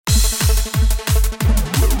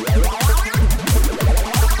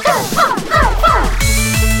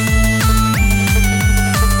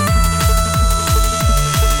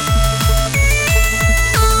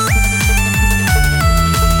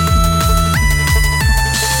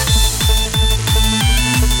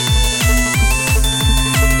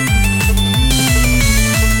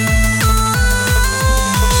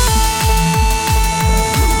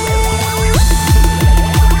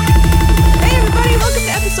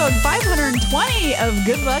20 of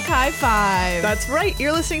Good Luck High Five. That's right.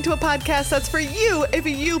 You're listening to a podcast that's for you if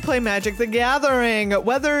you play Magic the Gathering.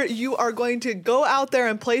 Whether you are going to go out there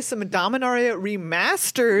and play some Dominaria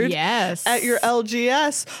Remastered at your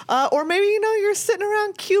LGS, or maybe, you're sitting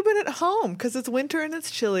around cubing at home because it's winter and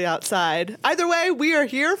it's chilly outside. Either way, we are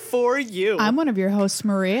here for you. I'm one of your hosts,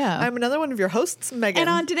 Maria. I'm another one of your hosts, Megan. And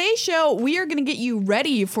on today's show, we are going to get you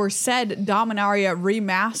ready for said Dominaria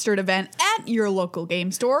Remastered event at your local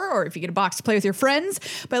game store, or if you get a box to play with your friends,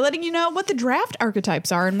 by letting you know what the draft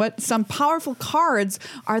archetypes are and what some powerful cards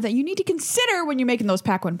are that you need to consider when you're making those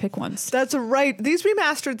pack one, pick ones. That's right. These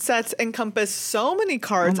remastered sets encompass so many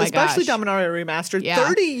cards, especially Dominaria Remastered.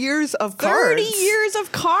 30 years of cards. 30 years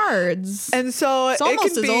of cards. And so it's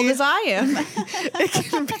almost as old as I am. It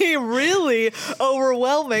can be really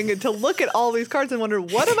overwhelming to look at all these cards and wonder,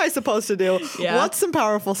 what am I supposed to do? What's some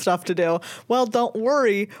powerful stuff to do? Well, don't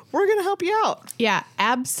worry. We're going to help you out. Yeah,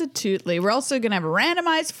 absolutely. We're also going to have a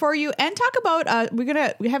randomize for you and talk about,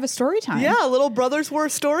 we have a story time. Yeah, a little Brothers War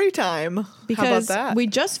story time. Because how about that? We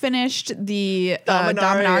just finished the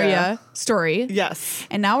Dominaria story. Yes.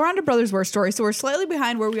 And now we're on to Brothers War story. So we're slightly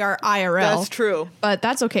behind where we are IRL. That's true. But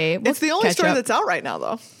that's okay. It's the only story that's out right now,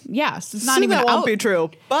 though. Yes. It's not Soon even that out. won't be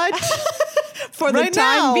true. But for the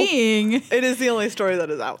time being, it is the only story that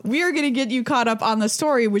is out. We are going to get you caught up on the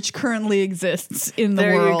story which currently exists in the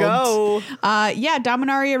world. There you go.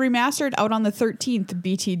 Dominaria Remastered out on the 13th,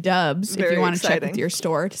 BT Dubs, if you want to check with your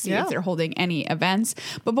store to see if they're holding any events.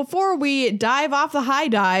 But before we dive off the high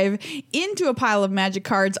dive into a pile of Magic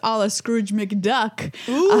cards a la Scrooge McDuck.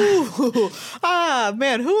 Ooh.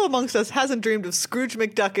 Man, who amongst us hasn't dreamed of Scrooge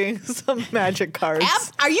McDucking some Magic cards?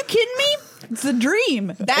 Are you kidding me? It's the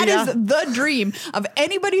dream. That is the dream of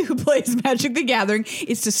anybody who plays Magic the Gathering,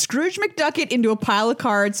 is to Scrooge McDuck it into a pile of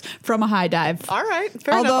cards from a high dive. All right,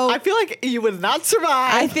 fair enough. I feel like you would not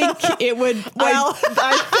survive. I think it would. Well,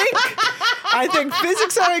 I think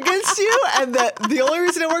physics are against you, and that the only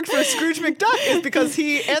reason it worked for Scrooge McDuck is because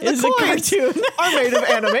he and the coins are made of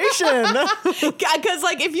animation. Because,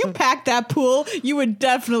 if you packed that pool, you would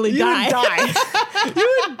definitely die.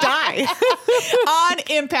 You would die on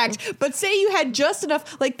impact. But say you had just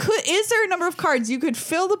enough, is there a number of cards you could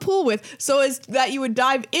fill the pool with so as that you would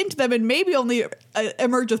dive into them and maybe only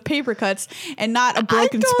emerge with paper cuts and not a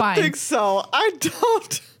broken spine? I don't think so. I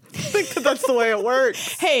don't think that's the way it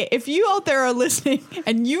works. Hey, if you out there are listening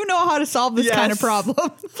and you know how to solve this kind of problem,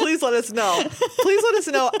 please let us know. Please let us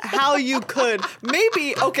know how you could.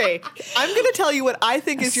 Maybe, okay, I'm going to tell you what I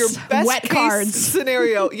think is your best wet case cards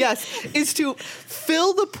scenario. Yes, is to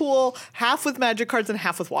fill the pool half with Magic cards and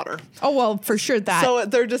half with water. Oh, well, for sure that. So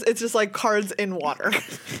it's just like cards in water.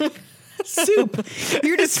 Soup.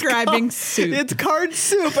 You're describing soup. It's card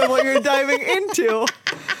soup, and what you're diving into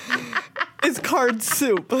is card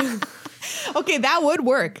soup. Okay, that would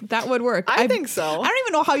work. I think so. I don't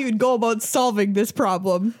even know how you'd go about solving this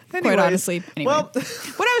problem, quite honestly. Anyway, well,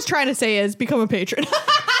 what I was trying to say is become a patron.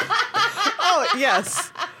 Oh,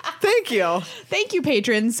 yes. Thank you. Thank you,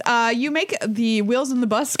 patrons. You make the wheels in the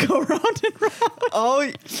bus go round and round.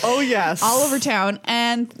 Oh, yes. All over town.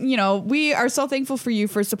 And, we are so thankful for you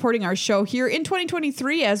for supporting our show here in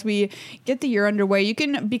 2023 as we get the year underway. You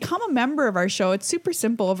can become a member of our show. It's super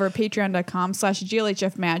simple over at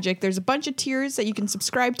patreon.com/GLHFMagic. There's a bunch of tiers that you can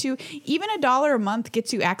subscribe to. Even $1 a month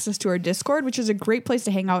gets you access to our Discord, which is a great place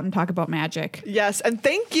to hang out and talk about Magic. Yes. And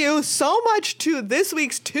thank you so much to this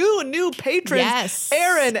week's 2 new patrons. Yes.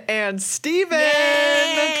 Aaron and Steven.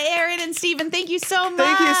 Yay, Aaron and Steven, thank you so much.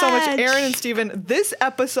 Thank you so much, Aaron and Steven. This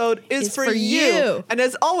episode is for you. And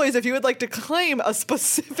as always, if you would like to claim a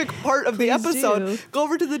specific part of the episode, go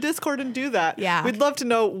over to the Discord and do that. Yeah. We'd love to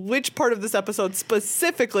know which part of this episode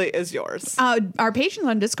specifically is yours. Our patrons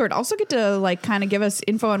on Discord also get to kind of give us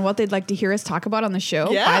info on what they'd like to hear us talk about on the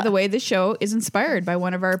show. Yeah. By the way, this show is inspired by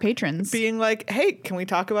one of our patrons. Being like, hey, can we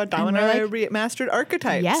talk about Dominaria Remastered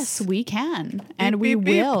archetypes? Yes, we can. And we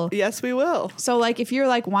will. Yes, we will. So if you're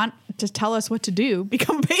want to tell us what to do,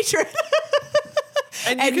 become a patron.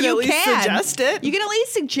 And you can at least suggest it. You can at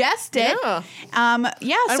least suggest it. Yeah.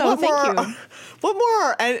 So thank you. What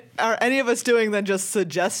more are any of us doing than just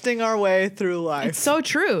suggesting our way through life? It's so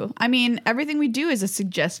true. I mean, everything we do is a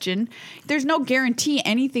suggestion. There's no guarantee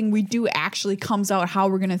anything we do actually comes out how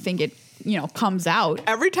we're going to think it, comes out.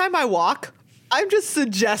 Every time I walk, I'm just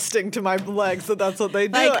suggesting to my legs that that's what they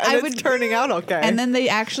do, and it's turning out okay. And then they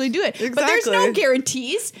actually do it. Exactly. But there's no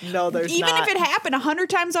guarantees. No, there's Even not. if it happened 100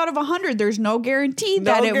 times out of 100, there's no guarantee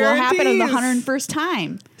that it will happen on the 101st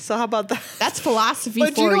time. So how about that? That's philosophy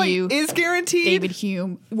but for you. You is guaranteed. David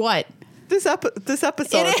Hume. What? This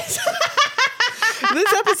episode. It is.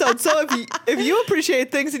 this episode. So if you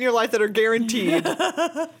appreciate things in your life that are guaranteed,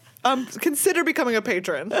 consider becoming a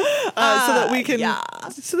patron so that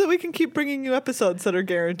we can keep bringing you episodes that are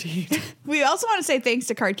guaranteed. We also want to say thanks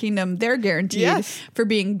to Card Kingdom. They're guaranteed for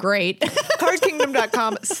being great.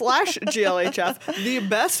 CardKingdom.com/GLHF, the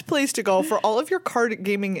best place to go for all of your card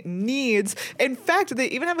gaming needs. In fact, they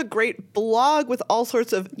even have a great blog with all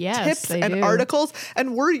sorts of tips and articles.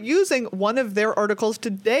 And we're using one of their articles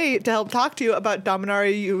today to help talk to you about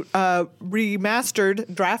Dominaria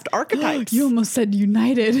remastered draft archetypes. You almost said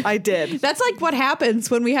United. I did. That's like what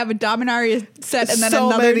happens when we have a Dominaria set and then so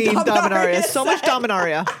another many Dominaria. So much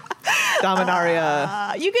Dominaria.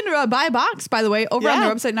 You can buy a box, by the way, over on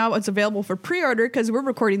their website now. It's available for pre-order because we're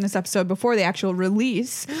recording this episode before the actual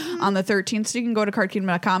release on the 13th. So you can go to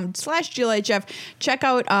cardkingdom.com/GLHF, check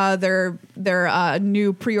out their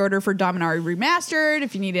new pre-order for Dominaria Remastered.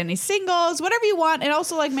 If you need any singles, whatever you want. And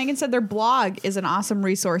also, like Megan said, their blog is an awesome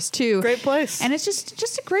resource too. Great place. And it's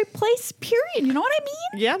just a great place, period. You know what I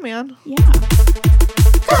mean? Yeah, man. Yeah.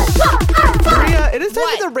 Maria, it is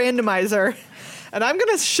time for the randomizer. And I'm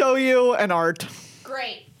going to show you an art.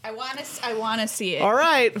 Great. I want to see it. All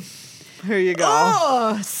right. Here you go.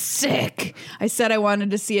 Oh, sick. I said I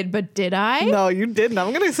wanted to see it, but did I? No, you didn't.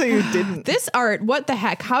 I'm going to say you didn't. This art, what the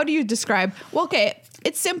heck? How do you describe? Well, okay,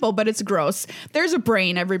 it's simple, but it's gross. There's a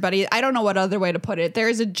brain, everybody. I don't know what other way to put it.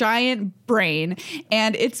 There's a giant brain,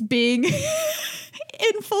 and it's being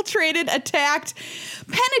infiltrated, attacked,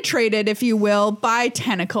 penetrated, if you will, by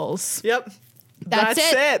tentacles. Yep. That's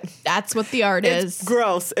it. That's what the art is. It's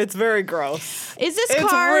gross. It's very gross. Is this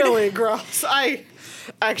card? It's really gross. I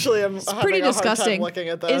actually am pretty having a hard disgusting. time looking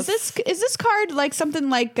at this. Is this card like something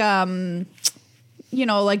like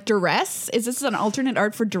like duress? Is this an alternate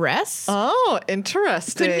art for duress? Oh,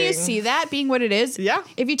 interesting. Couldn't you see that being what it is? Yeah.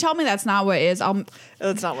 If you tell me that's not what it is,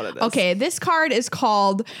 That's not what it is. Okay, this card is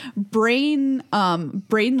called Brain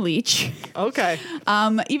Leech. Okay.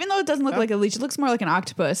 Even though it doesn't look like a leech, it looks more like an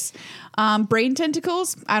octopus. Brain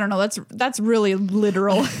tentacles. I don't know. That's really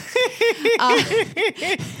literal.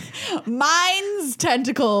 Mine's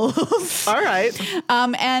tentacles. All right.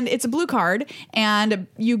 And it's a blue card, and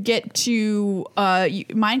you get to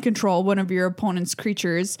mind control one of your opponent's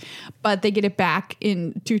creatures, but they get it back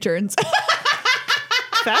in 2 turns.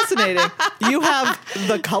 Fascinating. You have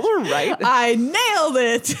the color right. I nailed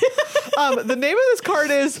it. The name of this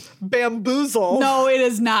card is Bamboozle. No, it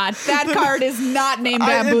is not. That card is not named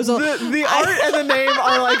Bamboozle. The art and the name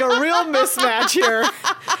are like a real mismatch here.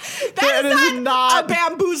 That is not a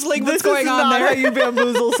bamboozling what's going on there. This is not how you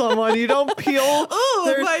bamboozle someone. You don't peel.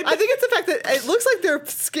 I think it's the fact that it looks like their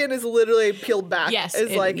skin is literally peeled back. Yes.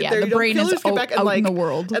 The brain is out in the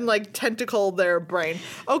world. And like tentacle their brain.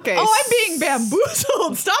 Okay. Oh, I'm being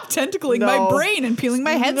bamboozled. Stop tentacling my brain and peeling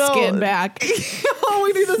my head skin back. Oh,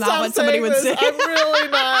 we need to stop saying this. Say. I'm really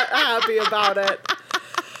not happy about it.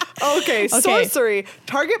 Okay, sorcery.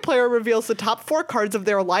 Target player reveals the top 4 cards of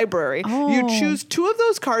their library. Oh. You choose 2 of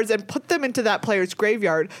those cards and put them into that player's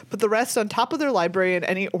graveyard. Put the rest on top of their library in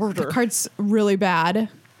any order. The card's really bad.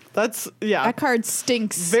 That card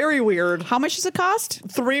stinks. Very weird. How much does it cost?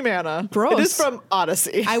 3 mana. Gross. It is from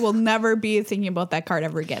Odyssey. I will never be thinking about that card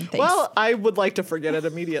ever again. Thanks. Well, I would like to forget it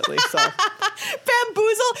immediately, so.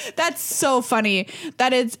 Bamboozle? That's so funny.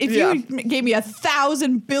 That is, if you gave me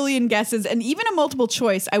 1,000 billion guesses and even a multiple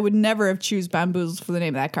choice, I would never have choose Bamboozle for the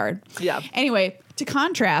name of that card. Yeah. Anyway, to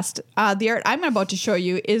contrast, the art I'm about to show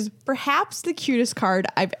you is perhaps the cutest card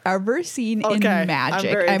I've ever seen in Magic. I'm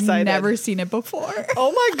very excited. I've never seen it before.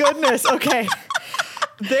 Oh my goodness. Okay.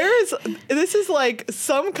 This is like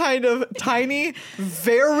some kind of tiny,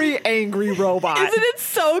 very angry robot. Isn't it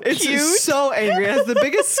so cute? It's so angry. It has the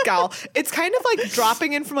biggest scowl. It's kind of like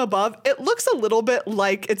dropping in from above. It looks a little bit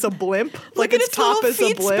like it's a blimp. Look at its top is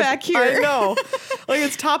a blimp. Back here. I know. Like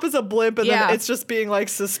its top is a blimp and then it's just being like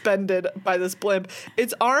suspended by this blimp.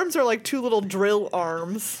 Its arms are like 2 little drill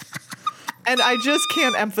arms. And I just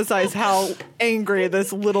can't emphasize how angry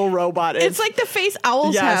this little robot is. It's like the face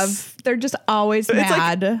owls have. They're just always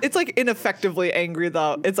mad. It's like ineffectively angry,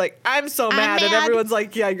 though. It's like, I'm so mad. And everyone's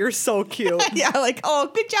like, yeah, you're so cute. Yeah, like, oh,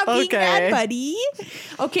 good job being mad, buddy.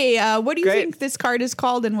 Okay, what do you think this card is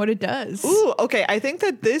called and what it does? Ooh, okay. I think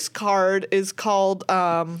that this card is called...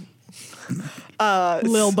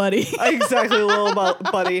 Lil Buddy. Exactly, Lil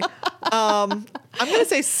Buddy. I'm going to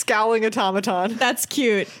say Scowling Automaton. That's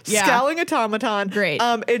cute. Yeah. Scowling Automaton. Great.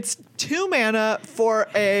 It's 2 mana for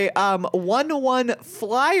a 1/1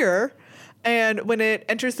 flyer, and when it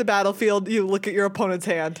enters the battlefield, you look at your opponent's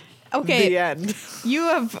hand. Okay. The end. You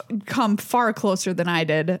have come far closer than I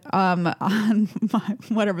did on my,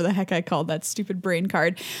 whatever the heck I called that stupid brain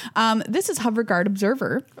card. This is Hoverguard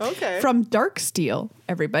Observer. Okay. From Darksteel,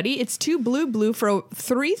 everybody. It's 2 blue for a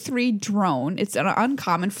 3/3 drone. It's an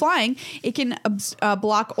uncommon flying. It can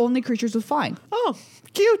block only creatures with flying. Oh,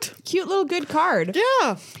 cute. Cute little good card.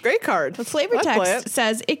 Yeah, great card. The flavor text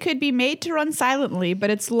says it could be made to run silently, but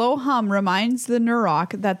its low hum reminds the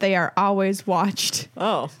Nurok that they are always watched.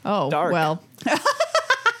 Oh, dark. Well.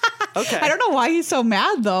 Okay. I don't know why he's so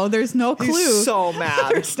mad, though. There's no clue. He's so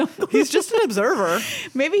mad. There's no clue. He's just an observer.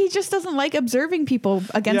 Maybe he just doesn't like observing people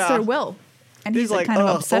against their will. And he's like kind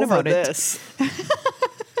of upset about this.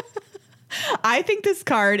 I think this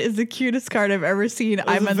card is the cutest card I've ever seen.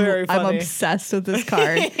 I'm obsessed with this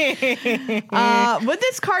card. Would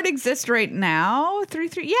this card exist right now?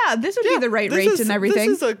 3/3? Yeah, this would be the right rate and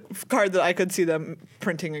everything. This is a card that I could see them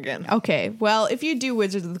printing again. Okay, well, if you do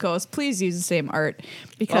Wizards of the Coast, please use the same art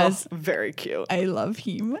because very cute. I love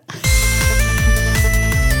him.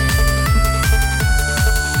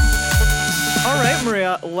 All right,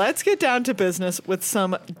 Maria, let's get down to business with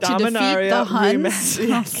some Dominaria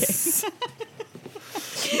Remastered. Okay.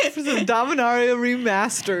 Some Dominaria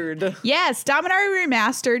Remastered. Yes, Dominaria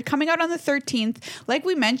Remastered coming out on the 13th. Like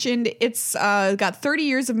we mentioned, it's got 30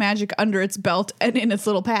 years of Magic under its belt and in its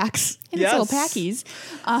little packs, its little packies.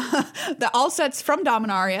 All sets from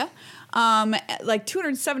Dominaria, like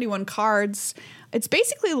 271 cards. It's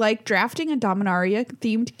basically like drafting a Dominaria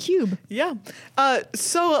themed cube. Yeah.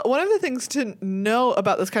 So one of the things to know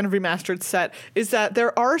about this kind of remastered set is that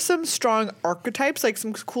there are some strong archetypes, like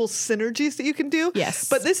some cool synergies that you can do. Yes.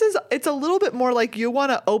 But it's a little bit more like you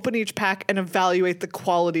want to open each pack and evaluate the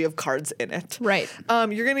quality of cards in it. Right.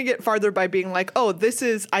 You're going to get farther by being like, oh, this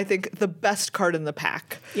is, I think, the best card in the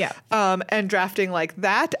pack. Yeah. And drafting like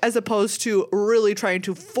that as opposed to really trying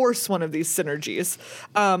to force one of these synergies.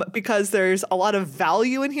 Because there's a lot of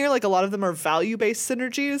value in here. Like a lot of them are value-based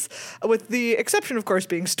synergies, with the exception, of course,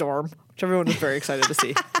 being Storm, which everyone was very excited to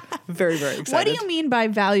see. Very, very excited. What do you mean by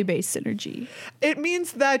value-based synergy? It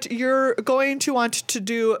means that you're going to want to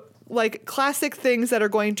do like classic things that are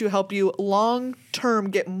going to help you long-term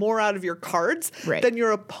get more out of your cards than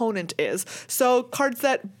your opponent is. So cards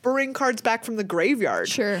that bring cards back from the graveyard.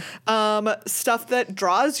 Sure. Stuff that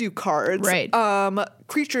draws you cards. Right.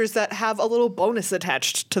 Creatures that have a little bonus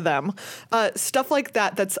attached to them. Stuff like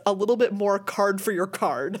that that's a little bit more card for your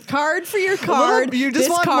card. Card for your card. You just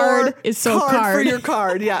want card more is so card for your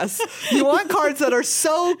card, yes. You want cards that are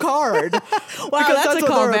so card. Wow, because that's what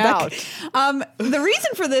they're about. The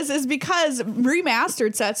reason for this is because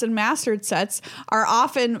remastered sets and mastered sets are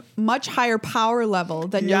often much higher power level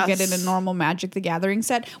than you'll get in a normal Magic the Gathering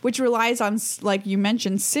set, which relies on, like you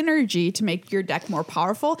mentioned, synergy to make your deck more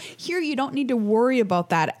powerful. Here, you don't need to worry about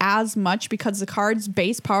that as much because the card's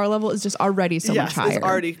base power level is just already so much higher. It's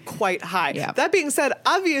already quite high. Yeah. That being said,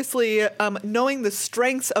 obviously, knowing the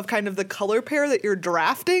strengths of kind of the color pair that you're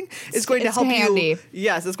drafting is going to help you.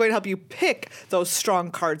 Yes, it's going to help you pick those strong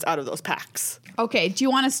cards out of those packs. Okay, do you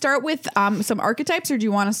want to start with some archetypes or do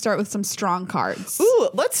you want to start with some strong cards? Ooh,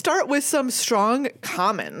 let's start with some strong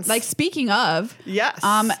commons. Like speaking of. Yes.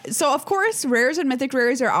 So of course, rares and mythic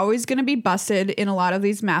rares are always going to be busted in a lot of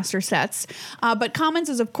these master sets. But commons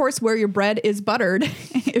is of course where your bread is buttered,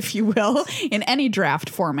 if you will, in any draft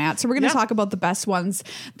format. So we're going to talk about the best ones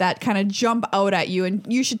that kind of jump out at you and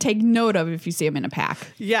you should take note of if you see them in a pack.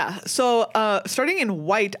 Yeah. So starting in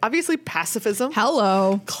white, obviously Pacifism.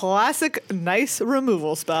 Hello. Classic nice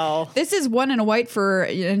removal spell. This is 1 and a white for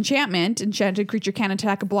enchantment. Enchanted creature can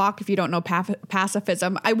attack a block if you don't know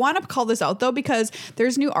Pacifism. I want to call this out though because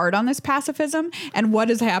there's new art on this Pacifism and what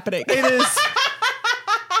is happening? It is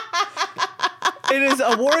It is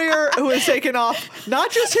a warrior who has taken off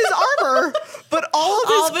not just his armor, but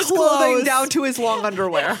all of his clothing clothes. Down to his long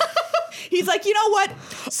underwear. He's like, you know what?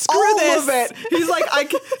 Screw all this. of it. He's like,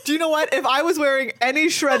 do you know what? If I was wearing any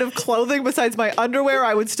shred of clothing besides my underwear,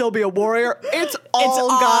 I would still be a warrior. It's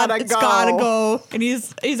gotta go. And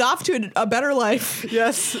he's off to a better life.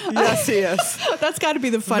 Yes, he is. That's got to be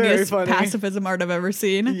the funniest pacifism art I've ever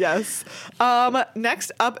seen. Yes.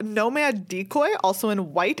 Next up, Nomad Decoy, also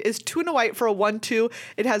in white, is 2 and a white for a 1/2.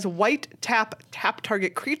 It has white tap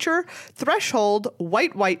target creature, threshold,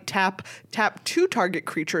 white tap 2 target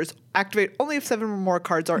creatures. Activate only if 7 or more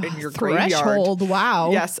cards are in your graveyard. Threshold,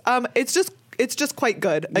 wow. Yes. It's just quite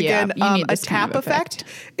good. Again, a tap effect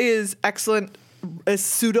is excellent. A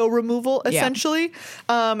pseudo removal, essentially.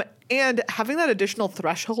 And having that additional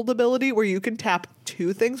threshold ability where you can tap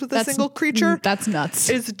 2 things with a single creature. That's nuts.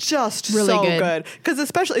 Is just really so good. Because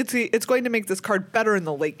especially it's going to make this card better in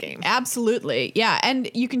the late game. Absolutely. Yeah. And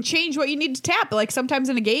you can change what you need to tap. Like sometimes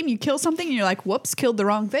in a game you kill something and you're like, whoops, killed the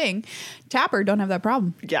wrong thing. Tapper, don't have that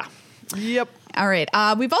problem. Yeah. Yep. All right.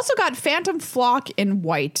 We've also got Phantom Flock in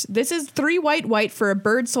white. This is 3 white for a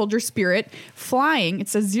bird soldier spirit flying. It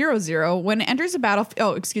says 0/0. When it enters a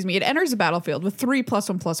it enters a battlefield with 3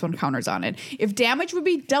 +1/+1 counters on it. If damage would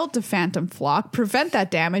be dealt to Phantom Flock, prevent that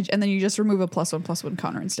damage, and then you just remove a +1/+1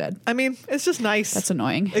 counter instead. I mean, it's just nice. That's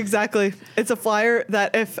annoying. Exactly. It's a flyer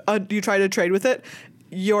that if you try to trade with it,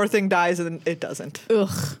 your thing dies and then it doesn't.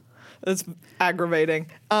 Ugh. It's aggravating.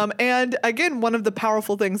 And again, one of the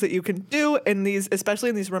powerful things that you can do in these, especially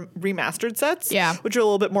in these remastered sets, which are a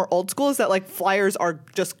little bit more old school, is that like flyers are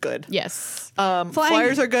just good. Yes.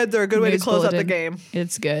 Flyers are good. They're a good way to close out the game.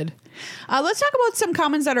 It's good. Let's talk about some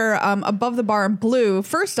commons that are above the bar in blue.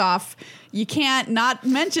 First off, you can't not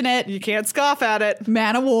mention it. You can't scoff at it.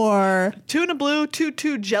 Man of War. 2 and a blue,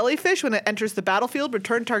 2/2 jellyfish. When it enters the battlefield,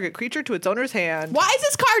 return target creature to its owner's hand. Why is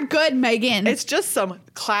this card good, Megan? It's just some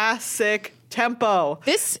classic tempo.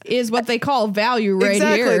 This is what they call value right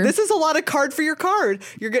here. Exactly. This is a lot of card for your card.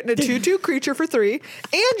 You're getting a 2/2 creature for 3,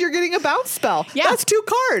 and you're getting a bounce spell. Yeah. That's 2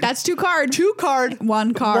 card. That's 2 card. 2 card.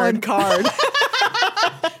 1 card. 1 card.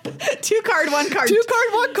 2 card, 1 card. 2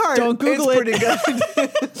 card, 1 card. Don't Google it. Pretty good.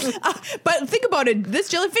 But think about it. This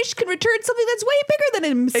jellyfish can return something that's way bigger than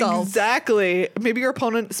himself. Exactly. Maybe your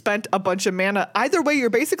opponent spent a bunch of mana. Either way, you're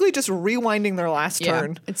basically just rewinding their last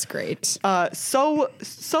turn. It's great. So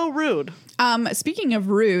rude. Speaking of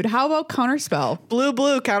rude, how about Counterspell?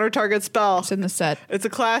 Blue, counter target spell. It's in the set. It's a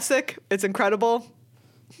classic. It's incredible.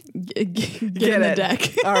 Get in the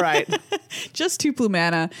deck. All right. Just 2 blue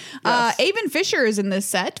mana. Yes. Avon Fisher is in this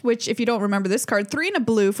set, which if you don't remember this card, 3 and a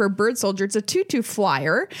blue for a bird soldier. It's a 2/2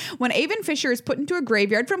 flyer. When Avon Fisher is put into a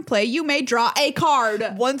graveyard from play, you may draw a card.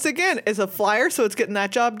 Once again, it's a flyer, so it's getting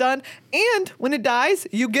that job done. And when it dies,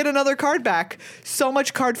 you get another card back. So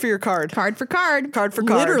much card for your card. Card for card. Card for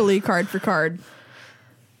card. Literally card for card.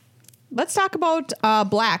 Let's talk about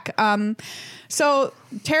black. So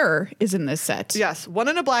Terror is in this set. Yes. 1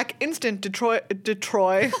 and a black instant Destroy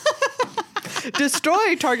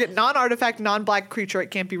target non-artifact, non-black creature.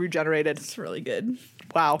 It can't be regenerated. It's really good.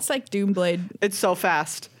 Wow. It's like Doomblade. It's so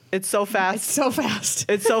fast. It's so fast. It's so fast.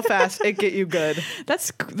 It's so fast. It get you good.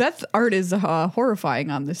 That's art is horrifying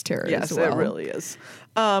on this Terror as well. Yes, it really is.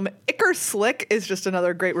 Ichor Slick is just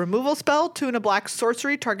another great removal spell. 2 and a black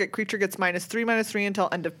sorcery. Target creature gets -3/-3 until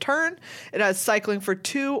end of turn. It has cycling for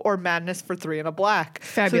 2 or madness for 3 and a black.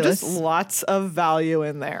 Fabulous. So just lots of value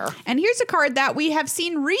in there. And here's a card that we have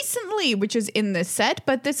seen recently, which is in this set,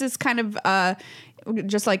 but this is kind of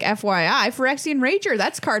just like FYI, Phyrexian Rager.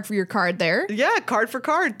 That's card for your card there. Yeah, card for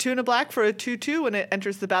card. 2 and a black for a 2/2. When it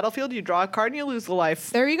enters the battlefield, you draw a card and you lose a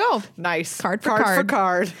life. There you go. Nice. Card for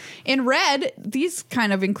card. For In red, these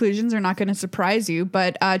kind of inclusions are not going to surprise you,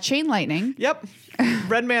 but Chain Lightning. Yep.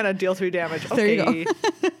 Red mana, deal 3 damage. Okay. There you go.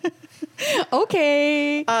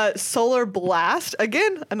 Okay. Solar Blast.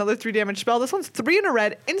 Again, another 3 damage spell. This one's 3 and a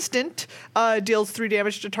red instant. Deals 3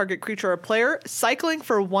 damage to target creature or player. Cycling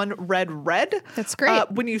for 1 red. That's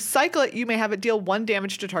great. When you cycle it, you may have it deal 1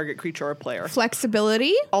 damage to target creature or player.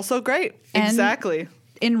 Flexibility. Also great. And exactly.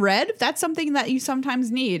 In red, that's something that you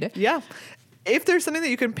sometimes need. Yeah. If there's something that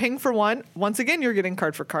you can ping for 1, once again, you're getting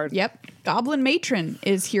card for card. Yep. Goblin Matron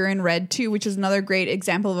is here in red too, which is another great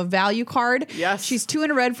example of a value card. Yes. She's 2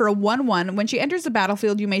 in a red for a 1/1. When she enters the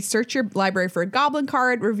battlefield, you may search your library for a goblin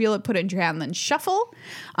card, reveal it, put it into your hand, then shuffle.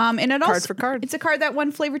 And it also, card for card. It's a card that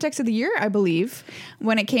won Flavor Text of the Year, I believe,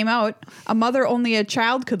 when it came out. A mother only a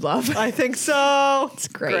child could love. I think so. It's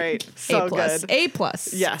great. So A+. good. A+.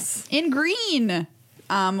 Yes. In green.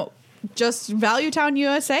 Just Value Town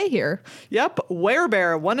USA here. Yep.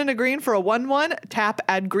 Werebear, 1 and a green for a 1/1. Tap,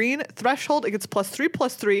 add green. Threshold, it gets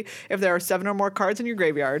 +3/+3 if there are 7 or more cards in your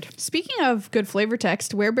graveyard. Speaking of good flavor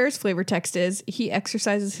text, Werebear's flavor text is he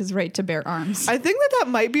exercises his right to bear arms. I think that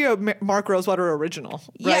might be a Mark Rosewater original,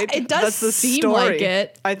 right? Yeah, it does That's the seem story. like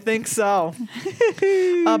it. I think so.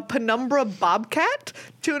 Penumbra Bobcat,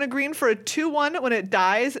 2 and a green for a 2/1. When it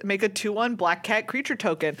dies, make a 2/1 black cat creature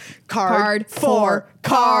token. Card for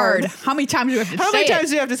card. How many times do you have to say it? How many times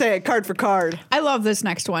do you have to say it? Card for card. I love this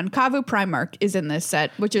next one. Kavu Primarch is in this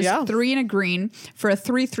set, which is 3 and a green for a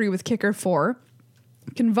 3/3 with kicker 4.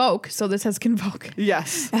 Convoke, so this has Convoke.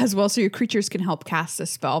 Yes. As well, so your creatures can help cast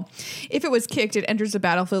this spell. If it was kicked, it enters the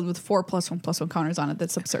battlefield with 4 +1/+1 counters on it.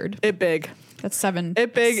 That's absurd. It big. That's 7.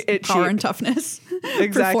 It big, it power cheap. and toughness.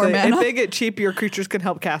 Exactly. For 4 mana. It big, it cheap, your creatures can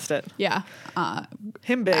help cast it. Yeah.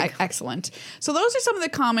 Him big. Excellent. So those are some of the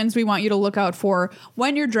commons we want you to look out for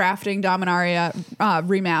when you're drafting Dominaria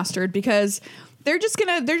Remastered, because they're just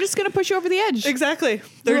gonna push you over the edge. Exactly.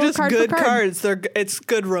 They're just good cards. It's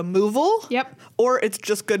good removal. Yep. Or it's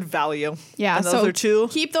just good value. Yeah. And those are two.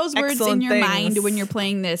 Keep those words in your mind when you're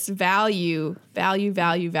playing this. Value,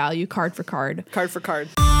 card for card. Card for card.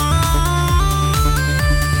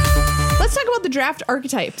 Let's talk about the draft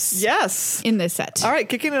archetypes. Yes. In this set. All right,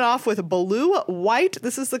 kicking it off with blue-white.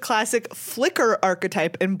 This is the classic Flicker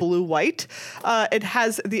archetype in blue-white. It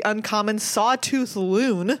has the uncommon Sawtooth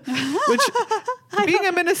Loon, which, being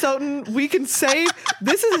a Minnesotan, we can say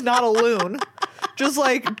this is not a loon. Just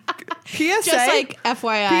like PSA. Just like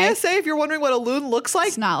FYI. PSA, if you're wondering what a loon looks like,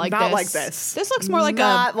 it's not like this. This looks more like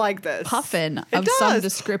not like this. Puffin of some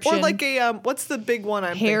description. Or like a, what's the big one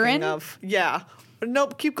I'm thinking of? Yeah.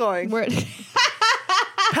 Nope, keep going.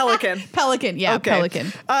 Pelican. Pelican, yeah, okay.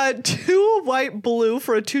 Pelican. 2 white, blue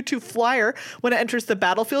for a 2/2 flyer. When it enters the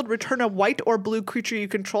battlefield, return a white or blue creature you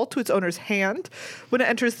control to its owner's hand. When it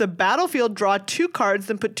enters the battlefield, draw 2 cards,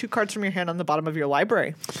 then put 2 cards from your hand on the bottom of your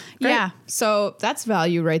library. Great. Yeah, so that's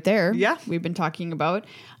value right there. Yeah. We've been talking about.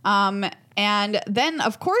 And then,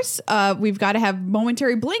 of course, we've got to have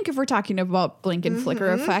momentary blink if we're talking about blink and flicker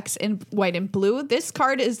effects in white and blue. This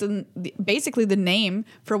card is basically the name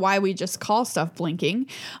for why we just call stuff blinking.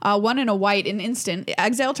 1 and a white, an instant.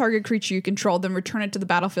 Exile target creature you control, then return it to the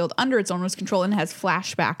battlefield under its owner's control, and has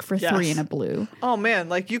flashback for 3 and a blue. Oh, man.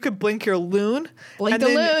 Like, you could blink your loon. Blink the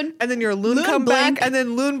loon. And then your loon come blink. Back, and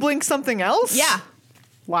then loon blink something else? Yeah.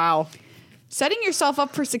 Wow. Setting yourself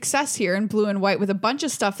up for success here in blue and white with a bunch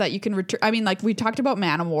of stuff that you can return. I mean, like we talked about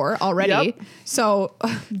Mana War already. Yep. So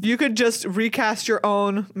you could just recast your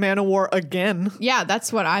own Mana War again. Yeah,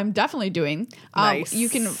 that's what I'm definitely doing. Nice. You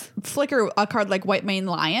can flicker a card like White Mane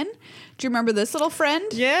Lion. Do you remember this little friend?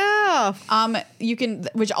 Yeah. You can,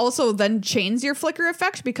 which also then chains your flicker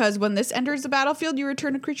effect, because when this enters the battlefield, you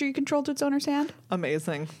return a creature you control to its owner's hand.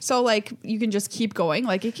 Amazing. So like you can just keep going.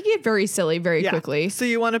 Like it can get very silly very quickly. So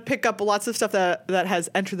you want to pick up lots of stuff that has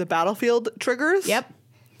enter the battlefield triggers. Yep.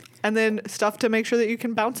 And then stuff to make sure that you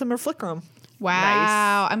can bounce them or flicker them.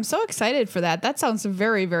 Wow. Nice. I'm so excited for that. That sounds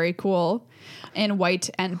very, very cool. In white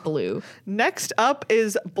and blue. Next up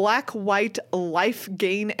is black-white life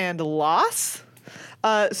gain and loss.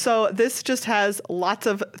 So this just has lots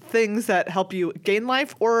of things that help you gain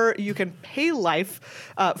life, or you can pay life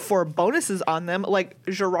for bonuses on them, like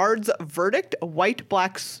Gerard's Verdict,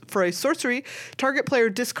 white-black for a sorcery. Target player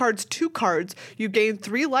discards 2 cards. You gain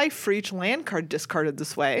 3 life for each land card discarded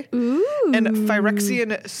this way. Ooh. And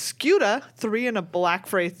Phyrexian Scuda, 3 and a black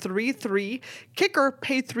for a 3/3. Kicker,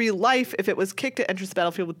 pay 3 life. If it was kicked, it enters the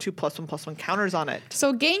battlefield with 2+1/+1 counters on it.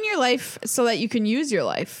 So gain your life so that you can use your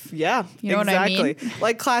life. Yeah, you know exactly. What I mean?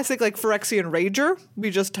 Like classic, like Phyrexian Rager,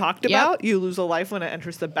 we just talked about. You lose a life when it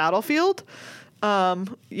enters the battlefield.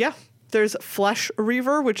 There's Flesh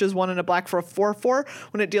Reaver, which is 1 and a black for a 4/4.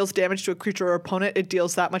 When it deals damage to a creature or opponent, it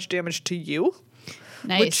deals that much damage to you.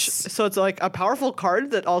 Nice. So it's like a powerful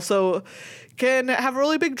card that also can have a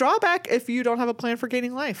really big drawback if you don't have a plan for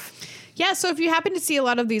gaining life. Yeah, so if you happen to see a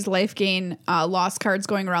lot of these life gain loss cards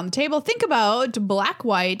going around the table, think about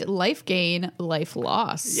black-white life gain, life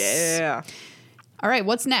loss. Yeah. All right,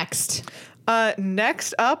 what's next?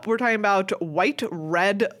 Next up, we're talking about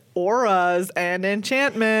white-red auras and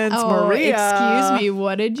enchantments. Oh, Maria. Excuse me,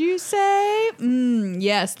 what did you say?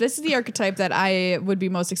 Yes, this is the archetype that I would be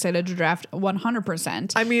most excited to draft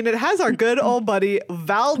 100%. I mean, it has our good old buddy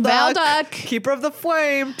Valduck. Valduck. Keeper of the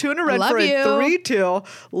Flame, 2 and a red Love for a you. 3/2.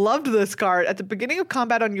 Loved this card. At the beginning of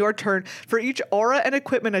combat on your turn, for each aura and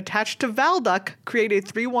equipment attached to Valduck, create a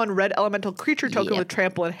 3/1 red elemental creature token with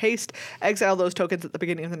trample and haste. Exile those tokens at the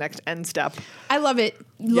beginning of the next end step. I love it.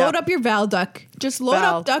 Load up your Valduck. Just load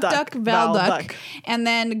up Duck, Valduck, and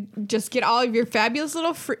then just get all of your fabulous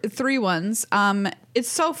little 3/1s. It's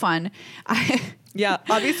so fun. Yeah,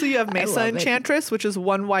 obviously you have Mesa Enchantress, which is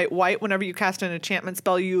 1 white. Whenever you cast an enchantment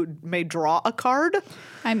spell, you may draw a card.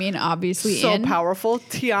 I mean, obviously so powerful.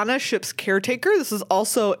 Tiana, Ship's Caretaker. This is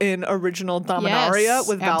also in original Dominaria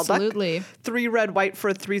with Valduck. Absolutely. 3 red-white for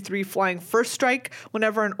a 3/3 flying first strike.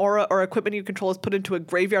 Whenever an aura or equipment you control is put into a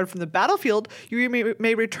graveyard from the battlefield, you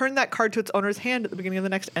may return that card to its owner's hand at the beginning of the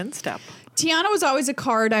next end step. Tiana was always a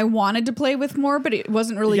card I wanted to play with more, but it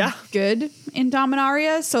wasn't really good in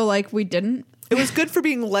Dominaria, so like we didn't. It was good for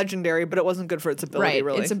being legendary, but it wasn't good for its ability,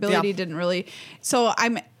 really. Its ability didn't really. So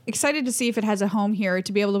I'm excited to see if it has a home here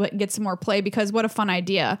to be able to get some more play, because what a fun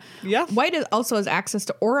idea. Yeah. White also has access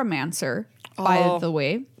to Auramancer. by the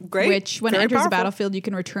way. Great. Which, when Very it enters powerful. the battlefield, you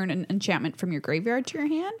can return an enchantment from your graveyard to your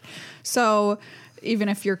hand. So even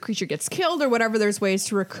if your creature gets killed or whatever, there's ways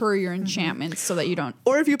to recur your enchantments so that you don't.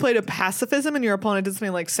 Or if you played a pacifism and your opponent did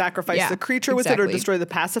something like sacrifice the creature with it or destroy the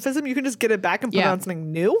pacifism, you can just get it back and put it on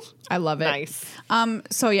something new. I love it. Nice.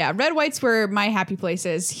 So yeah, red white's where my happy place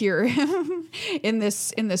is here in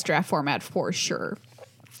this draft format for sure.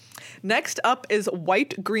 Next up is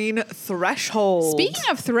white green Threshold. Speaking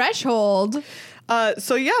of Threshold,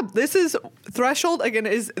 so yeah, this is Threshold again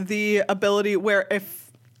is the ability where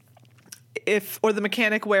or the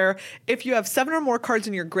mechanic where if you have 7 or more cards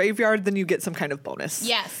in your graveyard, then you get some kind of bonus.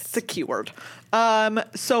 Yes. It's a keyword.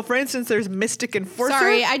 So for instance, there's Mystic Enforcer.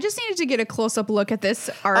 Sorry, I just needed to get a close up look at this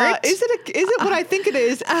art. Is it what I think it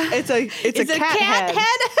is? It's a cat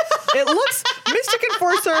head. It looks Mystic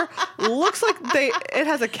Enforcer looks like it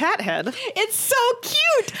has a cat head. It's so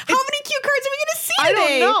cute. How many cute cards are we going to see I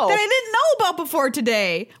today don't know. that I didn't know about before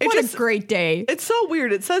today? What a great day. It's so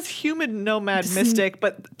weird. It says Human Nomad Mystic,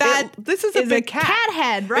 but this is a big cat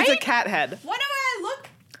head, right? It's a cat head. Whenever I look,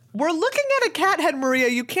 we're looking at a cat head, Maria.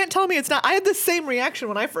 You can't tell me it's not. I had the same reaction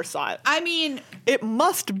when I first saw it. I mean, it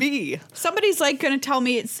must be. Somebody's like going to tell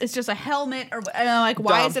me it's just a helmet, or like,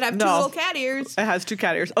 why does it have two little cat ears? It has 2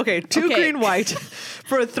 cat ears. Okay, 2 green white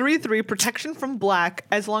for a 3/3 protection from black.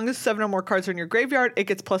 As long as 7 or more cards are in your graveyard, it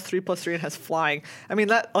gets +3/+3 and has flying. I mean,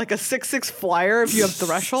 that like a 6/6 flyer if you have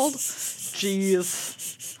Threshold.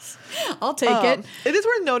 Jeez. I'll take it. It is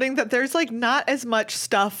worth noting that there's like not as much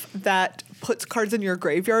stuff that puts cards in your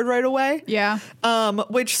graveyard right away. Yeah.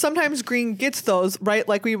 Which sometimes green gets those, right?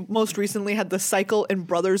 Like we most recently had the cycle in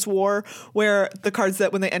Brothers War where the cards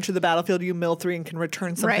that when they enter the battlefield, you mill 3 and can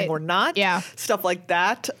return something or not. Yeah. Stuff like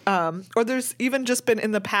that. Or there's even just been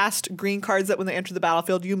in the past green cards that when they enter the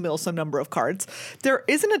battlefield, you mill some number of cards. There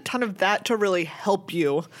isn't a ton of that to really help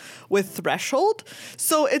you with Threshold.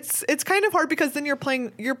 So it's kind of hard because then you're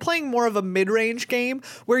playing more of a mid-range game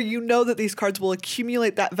where you know that these cards will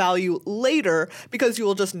accumulate that value later because you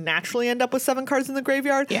will just naturally end up with 7 cards in the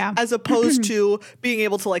graveyard as opposed to being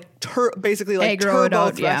able to like basically like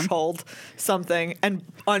turbo Threshold something and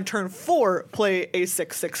on turn 4 play a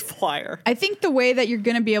 6/6 flyer. I think the way that you're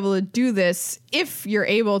going to be able to do this, if you're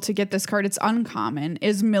able to get this card, it's uncommon,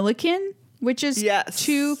 is Millikin, which is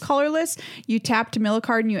 2 colorless. You tap to mill a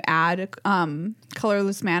card and you add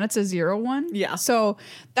colorless mana. It's a 0/1. Yeah. So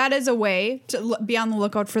that is a way to be on the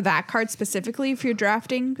lookout for that card specifically if you're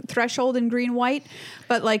drafting Threshold in green white.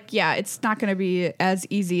 But like, yeah, it's not going to be as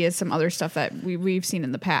easy as some other stuff that we've seen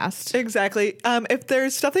in the past. Exactly. If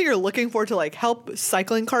there's stuff that you're looking for to like help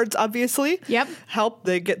cycling cards, obviously. Yep. Help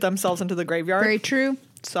they get themselves into the graveyard. Very true.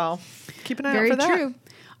 So keep an eye Very out for that. true.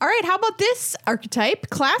 All right, how about this archetype?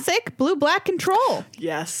 Classic blue-black control.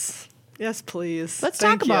 Yes. Yes, please. Let's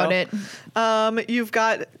talk about it. You've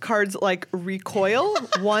got cards like Recoil,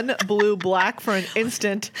 1 blue-black for an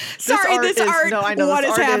instant. Sorry, this art. No, I know what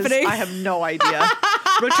this is art happening? I have no idea.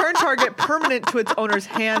 Return target permanent to its owner's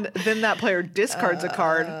hand, then that player discards a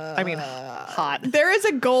card. I mean, hot. There is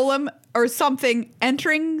a golem or something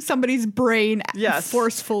entering somebody's brain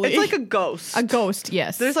forcefully. It's like a ghost. A ghost,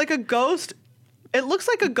 yes. There's like a ghost. It looks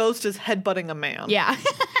like a ghost is headbutting a man. Yeah.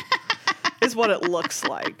 Is what it looks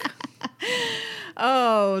like.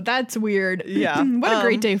 Oh, that's weird. Yeah. What a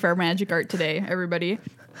great day for our magic art today, everybody.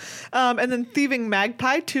 And then Thieving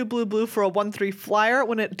Magpie, 2 blue for a 1/3 flyer.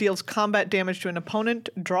 When it deals combat damage to an opponent,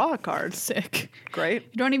 draw a card. Sick. Great.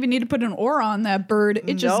 You don't even need to put an aura on that bird.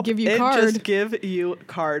 It just give you card. It just give you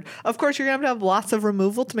card. Of course, you're going to have lots of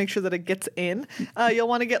removal to make sure that it gets in. You'll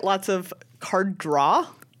want to get lots of card draw.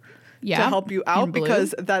 To help you out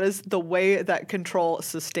because that is the way that control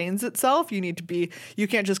sustains itself. You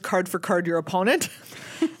can't just card for card your opponent.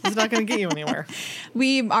 It's not going to get you anywhere.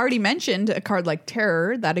 We already mentioned a card like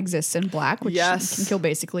Terror that exists in black, which can kill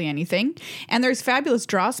basically anything. And there's fabulous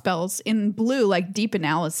draw spells in blue like Deep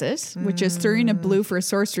Analysis, which is 3 in a blue for a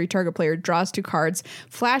sorcery. Target player draws 2 cards.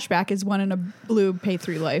 Flashback is 1 in a blue, pay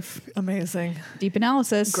 3 life. Amazing. Deep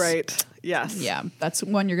Analysis. Great. Yes. Yeah, that's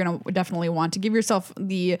one you're going to definitely want to give yourself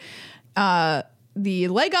the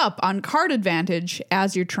leg up on card advantage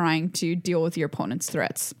as you're trying to deal with your opponent's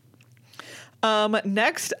threats.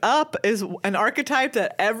 Next up is an archetype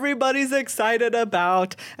that everybody's excited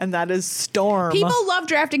about, and that is Storm. People love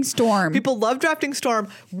drafting Storm.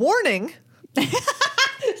 Warning.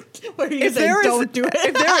 Where you say, don't do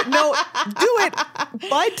it. Do it.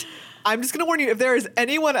 But I'm just going to warn you, if there is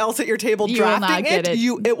anyone else at your table drafting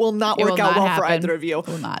it will not work out well for either of you. It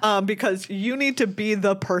will not. Because you need to be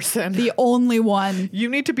the person. The only one. You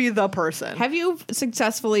need to be the person. Have you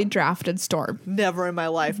successfully drafted Storm? Never in my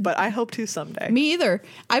life, but I hope to someday. Me either.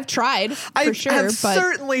 I've tried, for sure. I've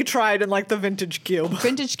certainly tried in like the Vintage Cube.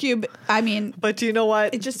 Vintage Cube, I mean. But do you know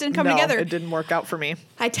what? It just didn't come together. It didn't work out for me.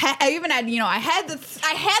 I even had, I had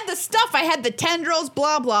the stuff. I had the tendrils,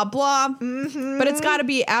 blah, blah, blah. Mm-hmm. But it's got to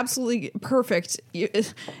be absolutely perfect.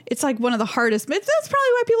 It's like one of the hardest. That's probably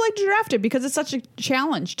why people like to draft it, because it's such a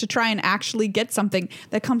challenge to try and actually get something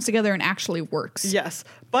that comes together and actually works. Yes.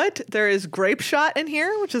 But there is Grape Shot in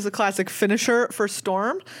here, which is a classic finisher for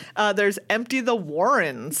Storm. There's Empty the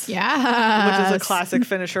Warrens. Yeah. Which is a classic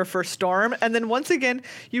finisher for Storm. And then once again,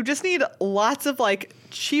 you just need lots of like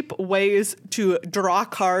cheap ways to draw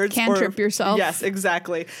cards. Cantrip yourself. Yes,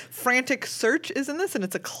 exactly. Frantic Search is in this, and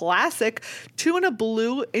it's a classic. 2 and a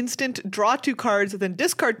blue, instant, draw 2 cards, then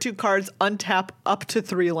discard 2 cards, untap up to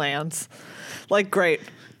 3 lands. Like, great.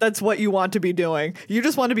 That's what you want to be doing. You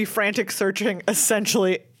just want to be frantic searching,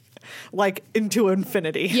 essentially, like into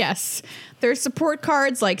infinity. Yes. There's support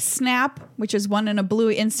cards like Snap, which is 1 and a blue,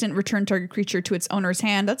 instant, return target creature to its owner's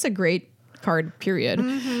hand. That's a great card, period.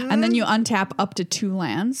 Mm-hmm. And then you untap up to 2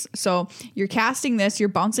 lands. So you're casting this, you're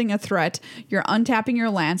bouncing a threat, you're untapping your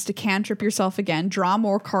lands to cantrip yourself again, draw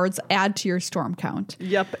more cards, add to your storm count.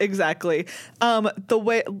 Yep, exactly.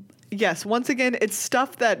 Yes, once again, it's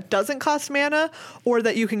stuff that doesn't cost mana or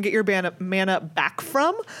that you can get your mana back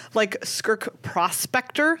from, like Skirk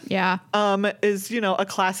Prospector. Yeah. Is, a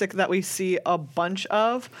classic that we see a bunch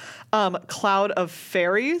of. Cloud of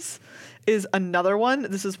Fairies is another one.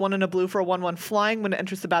 This is 1 and a blue for a 1/1 flying. When it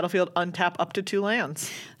enters the battlefield, untap up to 2 lands.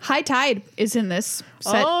 High Tide is in this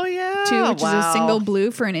set. Oh, yeah. Too, which is a single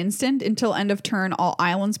blue for an instant. Until end of turn, all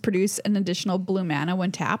islands produce an additional blue mana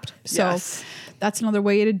when tapped. So that's another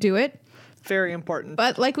way to do it. Very important.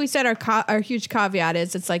 But like we said, our huge caveat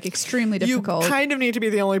is it's like extremely difficult. You kind of need to be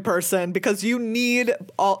the only person, because you need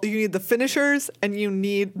the finishers and you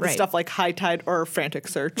need the stuff like High Tide or Frantic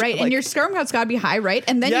Search. Right. And your storm count's got to be high, right?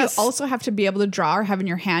 And then you also have to be able to draw or have in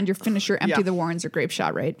your hand your finisher, Empty the Warrens or Grape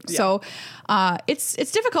Shot, right? Yeah. So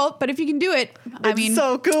it's difficult, but if you can do it, it's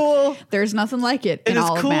so cool. There's nothing like it in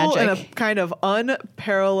all of Magic. It is cool in a kind of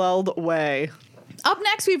unparalleled way. Up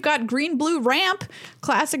next, we've got Green-Blue Ramp,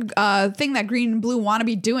 classic thing that Green-Blue want to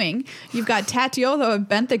be doing. You've got Tatiova of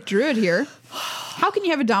Benthic Druid here. How can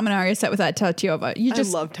you have a Dominaria set without Tatiova? I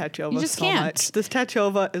love Tatiova so can't. much. This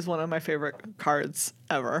Tatiova is one of my favorite cards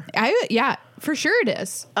ever. Yeah, for sure it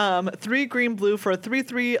is. 3 green-blue for a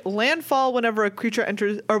 3/3 landfall whenever a creature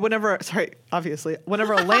enters, whenever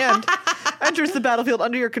a land enters the battlefield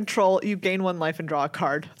under your control, you gain 1 life and draw a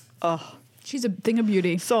card. Oh, she's a thing of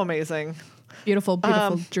beauty. So amazing. Beautiful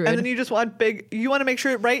druid. And then you just want you want to make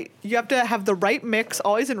sure, you have to have the right mix,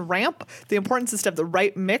 always in ramp. The importance is to have the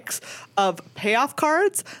right mix of payoff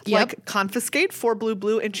cards, like Confiscate, 4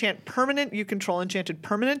 blue, enchant permanent, you control enchanted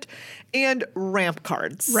permanent, and ramp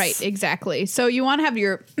cards. Right, exactly. So you want to have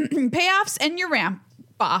your payoffs and your ramp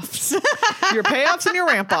offs. Your payoffs and your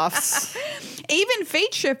ramp offs. Even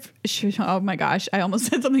Fate oh my gosh, I almost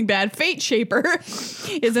said something bad. Fate Shaper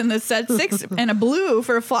is in this set. 6 and a blue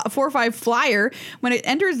for a 4/5 flyer. When it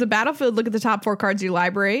enters the battlefield, look at the top 4 cards of your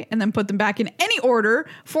library and then put them back in any order.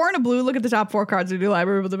 4 and a blue, look at the top 4 cards of your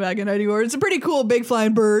library, put them back in any order. It's a pretty cool big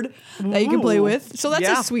flying bird that you can play with. So that's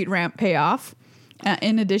a sweet ramp payoff.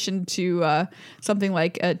 In addition to something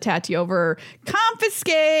like Tatiova or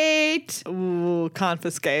Confiscate. Ooh,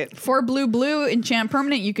 Confiscate. 4 blue, enchant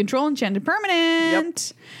permanent. You control enchanted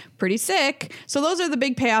permanent. Yep. Pretty sick. So those are the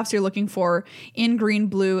big payoffs you're looking for in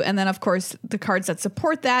green-blue. And then, of course, the cards that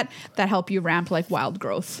support that help you ramp like Wild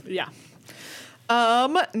Growth. Yeah.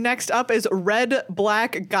 Next up is Red,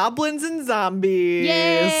 Black, Goblins and Zombies.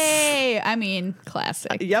 Yay! I mean,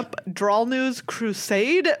 classic. Yep. Drawl News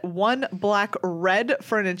Crusade, 1 black, red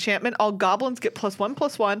for an enchantment. All goblins get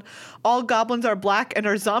 +1/+1. All goblins are black and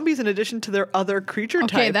are zombies in addition to their other creature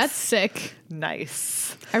types. Okay, that's sick.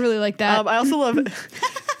 Nice. I really like that. I also love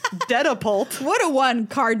Dedapult. What a 1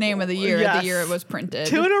 card name of the year, the year it was printed.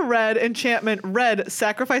 2 and a red, enchantment, red,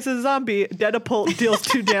 sacrifices a zombie, Dedapult deals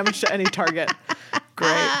 2 damage to any target.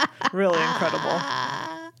 Great. Really incredible.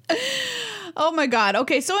 Oh my god.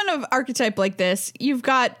 Okay, so in an archetype like this, you've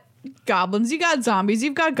got goblins, you got zombies,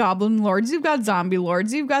 you've got goblin lords, you've got zombie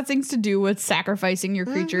lords, you've got things to do with sacrificing your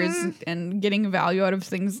creatures and getting value out of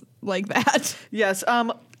things like that. Yes.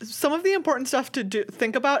 Some of the important stuff to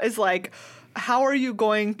think about is like how are you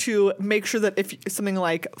going to make sure that if something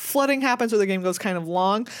like flooding happens or the game goes kind of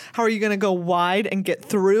long, how are you going to go wide and get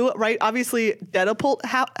through, right? Obviously, Dedapult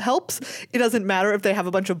helps. It doesn't matter if they have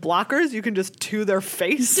a bunch of blockers. You can just to their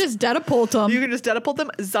face. Just Dedapult them. You can just Dedapult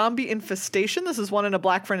them. Zombie Infestation. This is 1 and a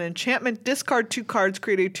black for an enchantment. Discard 2 cards,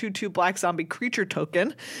 create a 2/2 black zombie creature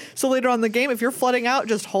token. So later on in the game, if you're flooding out,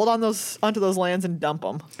 just hold on onto those lands and dump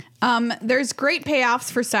them. There's great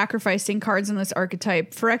payoffs for sacrificing cards in this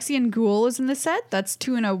archetype. Phyrexian Ghoul is in the set. That's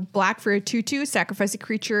 2 and a black for a 2/2. Sacrifice a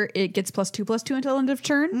creature. It gets +2/+2 until end of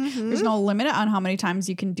turn. There's no limit on how many times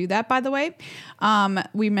you can do that, by the way.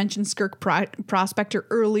 We mentioned Skirk Prospector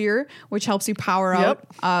earlier, which helps you power out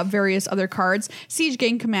various other cards. Siege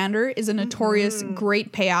Gang Commander is a notorious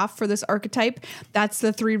great payoff for this archetype. That's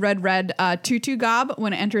the 3 red 2/2 gob.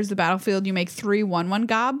 When it enters the battlefield, you make 3 1/1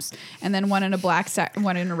 gobs, and then 1 in a black,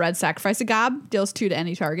 1 in a red. Sacrifice a gob, deals 2 to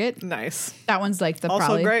any target. Nice. That one's like the also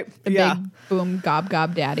probably great. The big boom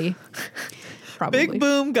gob daddy. Probably. Big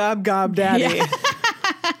boom gob daddy. Yeah.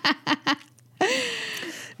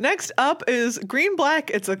 Next up is green black.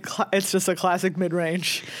 It's just a classic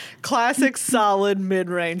mid-range, classic solid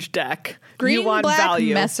mid-range deck. Green black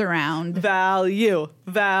value. Mess around. Value.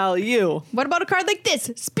 What about a card like this?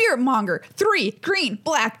 Spirit Monger. 3 green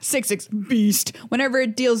black 6/6 beast. Whenever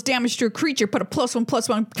it deals damage to a creature, put a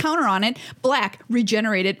 +1/+1 counter on it. Black,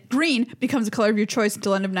 regenerate it. Green becomes the color of your choice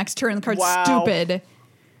until end of next turn. The card's stupid.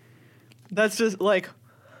 That's just like.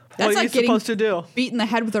 What are you supposed to do? Beat in the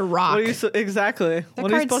head with a rock. Exactly.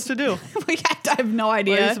 What are you supposed to do? I have no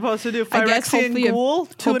idea. What are you supposed to do? Phyrexian Ghoul,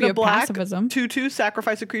 2 and a black, 2/2,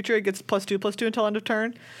 sacrifice a creature. It gets +2/+2 until end of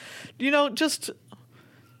turn. Just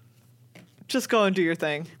go and do your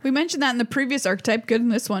thing. We mentioned that in the previous archetype. Good in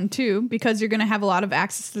this one too, because you're going to have a lot of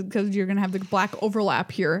access because you're going to have the black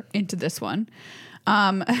overlap here into this one.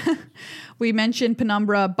 We mentioned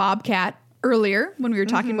Penumbra Bobcat earlier when we were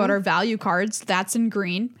talking about our value cards. That's in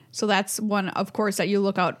green. So that's one, of course, that you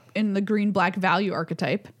look out in the green-black value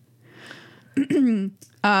archetype.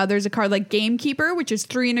 There's a card like Gamekeeper, which is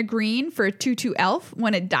 3 and a green for a 2/2 elf.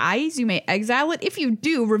 When it dies, you may exile it. If you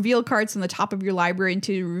do, reveal cards from the top of your library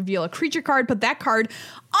to reveal a creature card. Put that card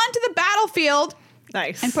onto the battlefield.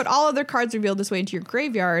 Nice. And put all other cards revealed this way into your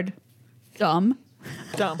graveyard. Dumb.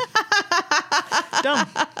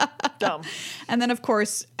 And then, of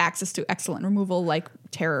course, access to excellent removal like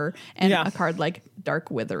Terror and a card like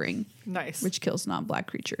Dark Withering. Nice. Which kills non-black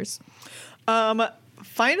creatures.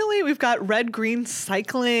 Finally, we've got red-green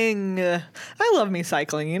cycling. I love me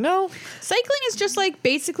cycling, Cycling is just like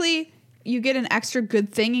basically you get an extra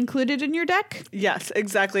good thing included in your deck. Yes,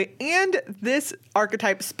 exactly. And this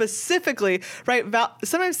archetype specifically, right?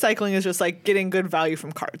 Sometimes cycling is just like getting good value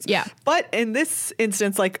from cards. Yeah. But in this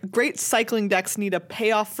instance, like great cycling decks need a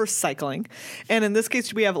payoff for cycling. And in this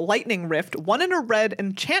case, we have Lightning Rift, 1 in a red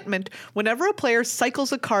enchantment. Whenever a player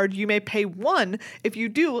cycles a card, you may pay 1. If you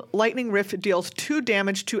do, Lightning Rift deals 2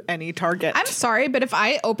 damage to any target. I'm sorry, but if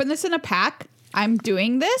I open this in a pack, I'm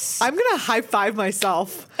doing this. I'm going to high five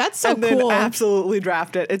myself. That's so cool. And then absolutely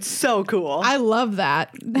draft it. It's so cool. I love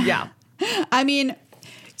that. Yeah. I mean,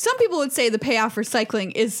 some people would say the payoff for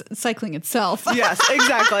cycling is cycling itself. Yes,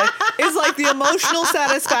 exactly. It's like the emotional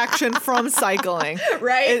satisfaction from cycling.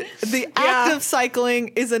 Right. The act of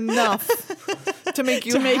cycling is enough to make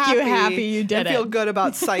you happy. You did and feel good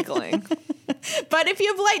about cycling. But if you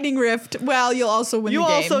have Lightning Rift, well, you'll also win the game.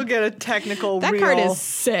 You also get a technical That card is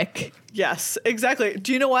sick. Yes, exactly.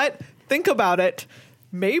 Do you know what? Think about it.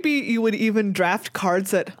 Maybe you would even draft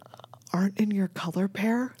cards that aren't in your color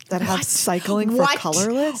pair that have cycling for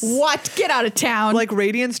colorless. What? Get out of town. Like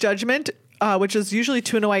Radiance Judgment, which is usually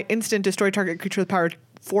 2 and a white instant, destroy target creature with power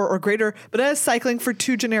 4 or greater, but it has cycling for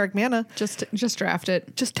 2 generic mana. Just draft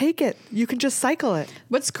it. Just take it. You can just cycle it.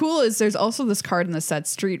 What's cool is there's also this card in the set,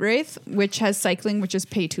 Street Wraith, which has cycling, which is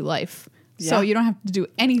pay 2 life. So you don't have to do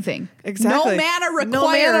anything. Exactly. No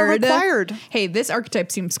mana required. Hey, this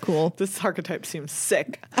archetype seems cool. This archetype seems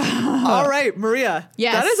sick. All right, Maria.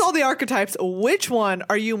 Yes. That is all the archetypes. Which one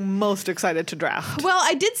are you most excited to draft? Well,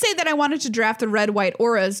 I did say that I wanted to draft the red-white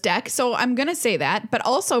auras deck, so I'm going to say that. But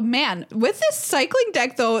also, man, with this cycling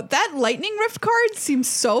deck, though, that Lightning Rift card seems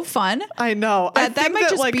so fun. I know. That might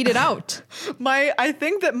just beat it out. I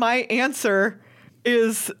think that my answer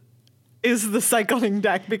is is the cycling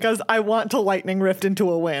deck because I want to Lightning Rift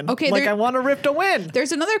into a win. Okay, I want to Rift a win.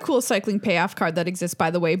 There's another cool cycling payoff card that exists,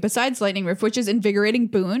 by the way, besides Lightning Rift, which is Invigorating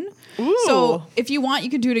Boon. Ooh. So if you want, you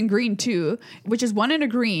can do it in green too, which is 1 in a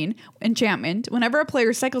green enchantment. Whenever a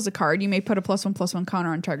player cycles a card, you may put a +1/+1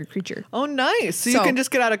 counter on target creature. Oh, nice. So you can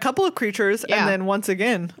just get out a couple of creatures and then once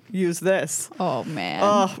again use this. Oh,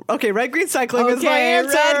 man. Okay, red-green cycling is my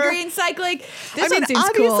answer. Red-green cycling. This one seems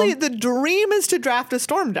obviously cool. the dream is to draft a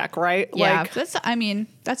Storm deck, right? Yeah,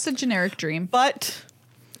 that's the generic dream. But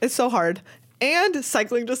it's so hard. And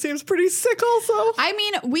cycling just seems pretty sick also. I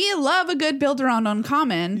mean, we love a good build around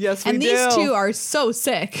uncommon. Yes, we do. And these two are so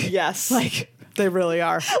sick. Yes. They really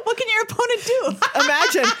are. What can your opponent do?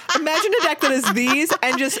 Imagine a deck that is these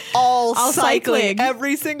and just all cycling.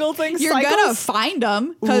 Every single thing You're cycles. gonna find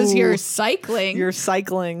them because you're cycling. You're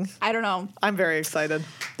cycling. I don't know. I'm very excited.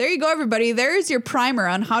 There you go, everybody. There's your primer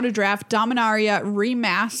on how to draft Dominaria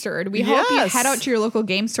Remastered. We hope you head out to your local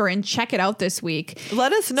game store and check it out this week.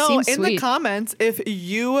 Let us know in the comments if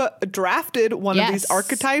you drafted one of these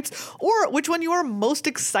archetypes or which one you are most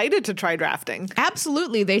excited to try drafting.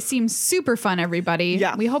 Absolutely. They seem super fun, everybody.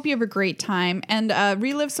 Yeah. We hope you have a great time and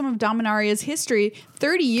relive some of Dominaria's history.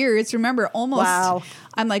 30 years. Remember, almost. Wow.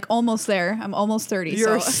 I'm like almost there. I'm almost 30.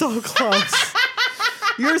 You're so close.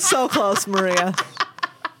 You're so close, Maria.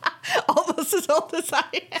 Almost as old as I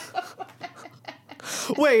am.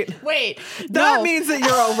 Wait. That means that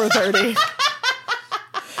you're over 30.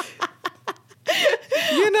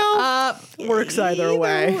 Works either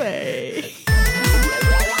way.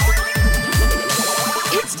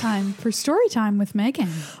 It's time for story time with Megan.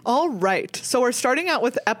 All right. So we're starting out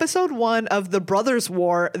with episode 1 of The Brothers'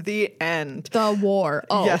 War, The End. The War.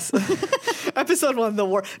 Oh. Yes. Episode 1, The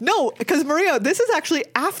War. No, because Maria, this is actually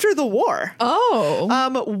after the war.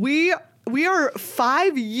 Oh. We are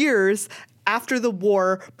 5 years after the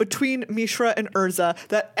war between Mishra and Urza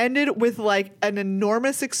that ended with an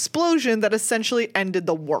enormous explosion that essentially ended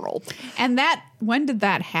the world. And when did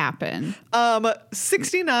that happen?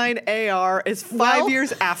 69 AR is 5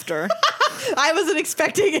 years after. I wasn't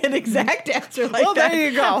expecting an exact answer like that. Well, there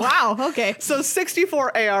you go. Wow, okay. So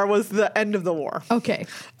 64 AR was the end of the war. Okay.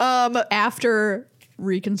 After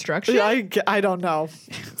Reconstruction? I don't know.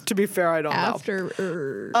 To be fair, I don't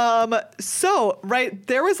know. So,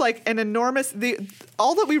 there was an enormous,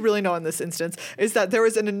 all that we really know in this instance is that there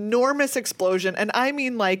was an enormous explosion. And I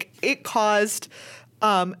mean, it caused,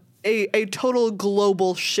 a total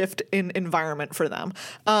global shift in environment for them.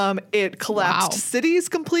 It collapsed cities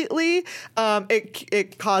completely.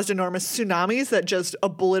 It caused enormous tsunamis that just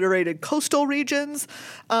obliterated coastal regions.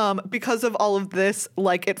 Because of all of this,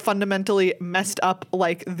 it fundamentally messed up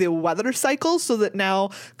the weather cycle so that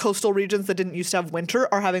now coastal regions that didn't used to have winter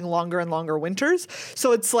are having longer and longer winters.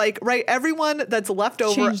 So it's everyone that's left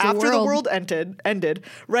over after the world ended.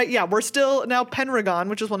 Right? Yeah, we're still now Pendragon,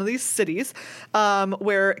 which is one of these cities,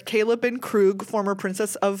 where Caitlin Krug, former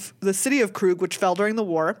princess of the city of Krug, which fell during the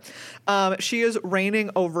war. She is reigning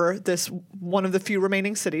over this one of the few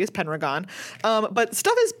remaining cities, Pendragon. But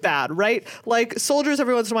stuff is bad, right? Soldiers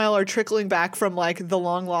every once in a while are trickling back from the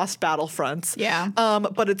long lost battlefronts. Yeah.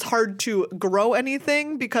 But it's hard to grow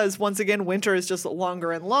anything because once again, winter is just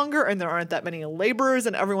longer and longer and there aren't that many laborers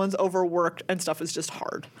and everyone's overworked and stuff is just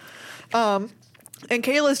hard. And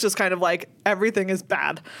Kayla's just kind of everything is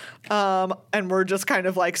bad. And we're just kind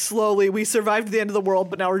of slowly, we survived the end of the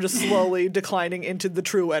world, but now we're just slowly declining into the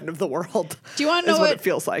true end of the world. Do you want to know what it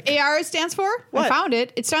feels like? AR stands for? What? I found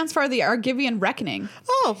it. It stands for the Argivian Reckoning.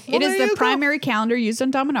 Oh, well, it is the primary calendar used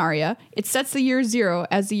on Dominaria. It sets the year 0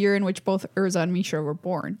 as the year in which both Urza and Mishra were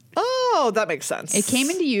born. Oh, that makes sense. It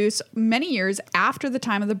came into use many years after the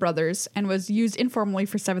time of the brothers and was used informally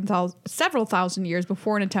for several thousand years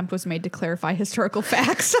before an attempt was made to clarify historical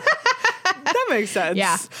facts. That makes sense.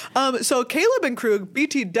 Yeah. So Caleb and Krug,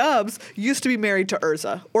 BT Dubs, used to be married to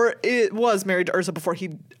Urza, or it was married to Urza before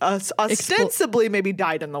he ostensibly maybe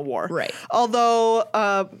died in the war. Right.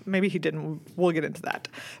 Although maybe he didn't. We'll get into that.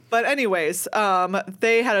 But anyways,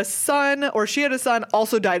 they had a son, or she had a son,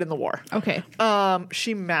 also died in the war. Okay.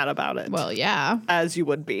 She mad about it. Well, yeah. As you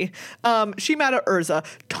would be. She mad at Urza.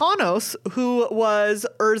 Tanos, who was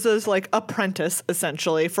Urza's apprentice,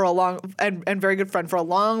 essentially, for a long and very good friend for a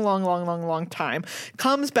long time. time,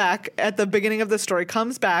 comes back at the beginning of the story,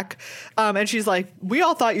 and she's like, we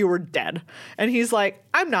all thought you were dead. And he's like,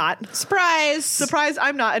 I'm not. Surprise,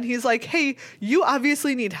 I'm not. And he's like, hey, you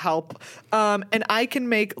obviously need help. And I can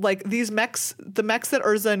make like these mechs, the mechs that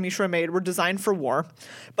Urza and Mishra made were designed for war,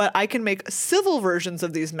 but I can make civil versions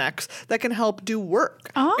of these mechs that can help do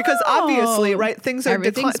work. Oh. Because obviously, right, things are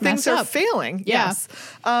up. failing. Yeah. Yes.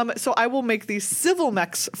 So I will make these civil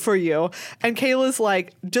mechs for you. And Kayla's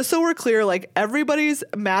like, just so we're clear, like everybody's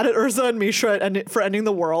mad at Urza and Mishra for ending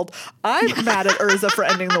the world. I'm mad at Urza for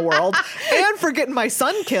ending the world and for getting my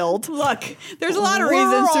son killed. Look, there's a lot of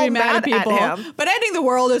reasons to be mad at people, but ending the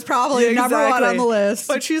world is probably number one on the list.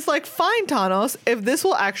 But she's like, fine, Thanos, if this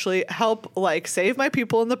will actually help like save my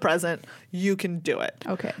people in the present, you can do it.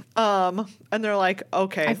 Okay. And they're like,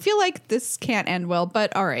 okay. I feel like this can't end well,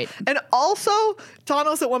 but all right. And also,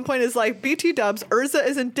 Thanos at one point is like, BT dubs, Urza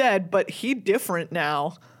isn't dead, but he different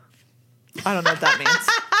now. I don't know what that means.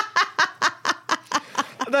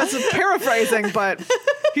 That's paraphrasing, but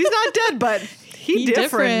he's not dead, but he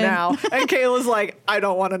different now. And Kayla's like, I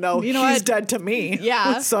don't want to know. He's dead to me.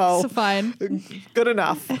 Yeah. So fine. Good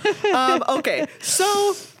enough. Okay.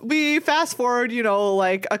 So we fast forward,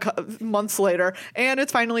 like months later, and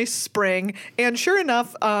it's finally spring. And sure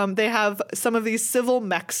enough, they have some of these civil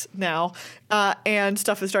mechs now, and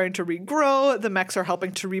stuff is starting to regrow. The mechs are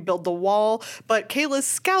helping to rebuild the wall. But Kayla's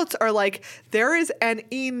scouts are like, there is an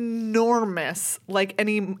enormous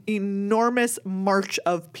march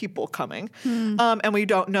of people coming. And we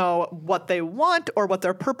don't know what they want or what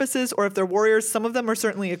their purpose is, or if they're warriors. Some of them are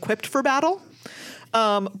certainly equipped for battle.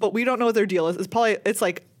 But we don't know what their deal is. It's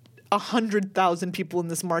like 100,000 people in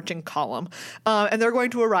this marching column. And they're going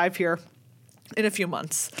to arrive here in a few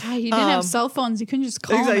months. God, you didn't have cell phones. You couldn't just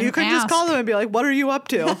call them. You couldn't just call them and be like, what are you up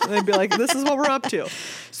to? And they'd be like, this is what we're up to.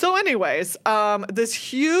 So anyways, this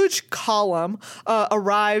huge column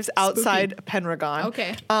arrives outside Pendragon.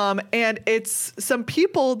 Okay. And it's some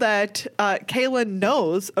people that Kayla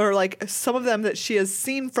knows, or like some of them that she has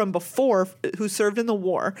seen from before who served in the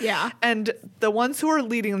war. Yeah. And the ones who are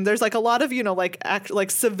leading them, there's like a lot of,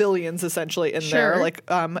 like civilians essentially in there, like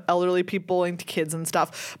elderly people and kids and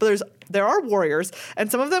stuff. But there are warriors,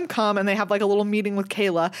 and some of them come and they have like a little meeting with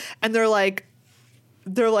Kayla, and they're like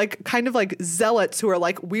kind of like zealots who are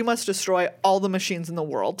like, we must destroy all the machines in the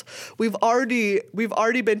world. We've already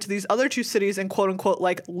been to these other two cities and quote unquote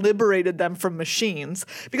like liberated them from machines,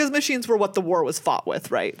 because machines were what the war was fought with,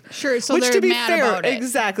 right? Sure. So which, they're to be mad fair, about it.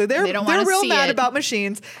 exactly, they're real mad about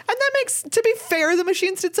machines, and that makes, to be fair, the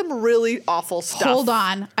machines did some really awful stuff. Hold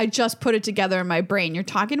on, I just put it together in my brain. You're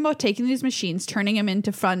talking about taking these machines, turning them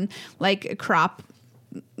into fun like crop.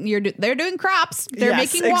 They're doing crops. They're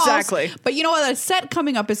making walls. Exactly. But you know what? A set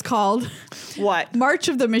coming up is called what? March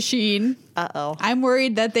of the Machine. Uh-oh. I'm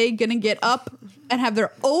worried that they're gonna get up and have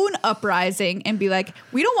their own uprising and be like,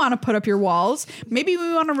 we don't want to put up your walls. Maybe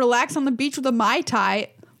we want to relax on the beach with a Mai Tai.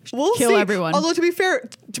 We'll kill see. Everyone. Although to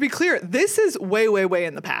be clear, this is way, way, way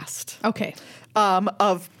in the past. Okay.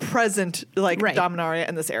 Of present Dominaria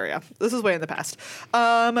in this area. This is way in the past.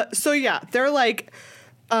 So yeah, they're like,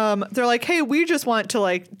 hey, we just want to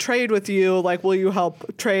like trade with you. Like, will you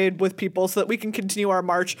help trade with people so that we can continue our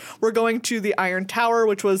march? We're going to the Iron Tower,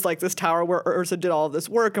 which was like this tower where Urza did all of this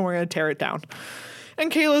work, and we're going to tear it down. And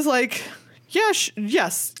Kayla's like, yes,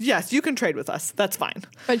 you can trade with us. That's fine.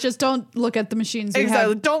 But just don't look at the machines.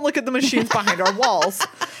 Exactly. Don't look at the machines behind our walls.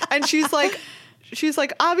 And she's like,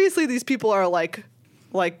 obviously these people are like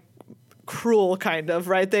cruel, kind of,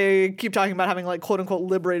 right? They keep talking about having like quote unquote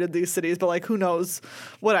liberated these cities, but like who knows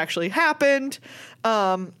what actually happened.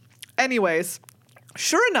 Anyways,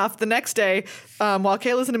 sure enough, the next day, while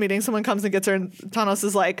Kayla's in a meeting, someone comes and gets her, and Thanos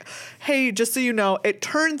is like, hey, just so you know, it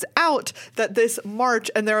turns out that this march,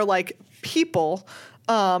 and there are like people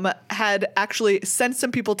had actually sent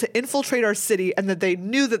some people to infiltrate our city, and that they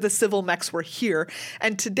knew that the civil mechs were here.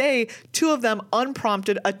 And today, two of them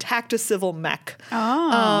unprompted attacked a civil mech.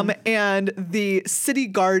 And the city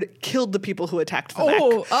guard killed the people who attacked the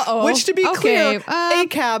mech. Which, to be clear,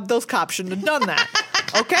 ACAB, those cops shouldn't have done that.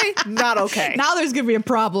 Okay? Not okay. Now there's going to be a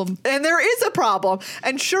problem. And there is a problem.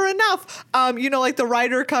 And sure enough, like the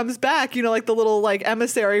rider comes back, like the little like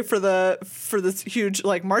emissary for this huge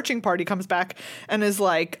like marching party comes back and is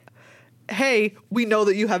like, hey, we know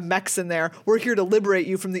that you have mechs in there. We're here to liberate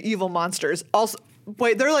you from the evil monsters. Also,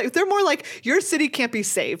 wait, they're more like, your city can't be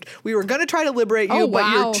saved. We were going to try to liberate you,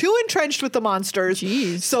 but you're too entrenched with the monsters.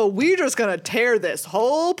 Jeez. So we're just going to tear this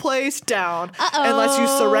whole place down unless you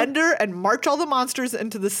surrender and march all the monsters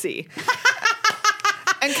into the sea.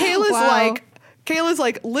 And Kayla's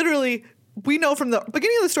like, literally, we know from the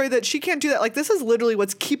beginning of the story that she can't do that. Like, this is literally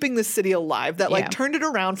what's keeping the city alive, that like turned it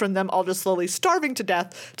around from them all just slowly starving to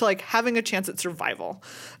death to like having a chance at survival.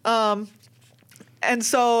 And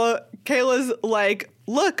so Kayla's like,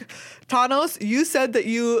 look, Thanos, you said that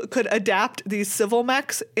you could adapt these civil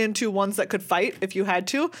mechs into ones that could fight if you had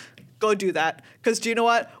to. Go do that. Because do you know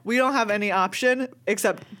what? We don't have any option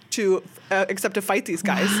except to fight these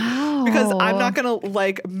guys. Wow. Because I'm not going to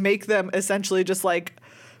like make them essentially just like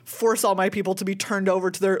force all my people to be turned over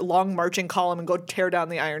to their long marching column and go tear down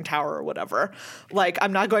the Iron Tower or whatever. Like,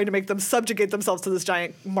 I'm not going to make them subjugate themselves to this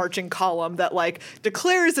giant marching column that like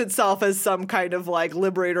declares itself as some kind of like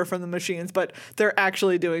liberator from the machines, but they're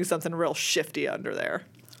actually doing something real shifty under there.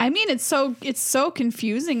 I mean, it's so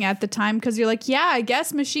confusing at the time because you're like, yeah, I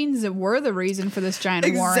guess machines were the reason for this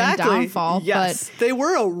giant war and downfall. Yes, but they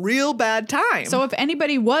were a real bad time. So if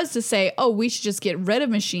anybody was to say, oh, we should just get rid of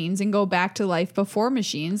machines and go back to life before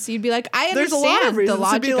machines, you'd be like, I understand. There's a lot of reasons the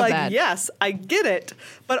logic to be like, of that. Yes, I get it.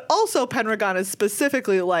 But also Pendragon is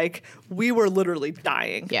specifically like, we were literally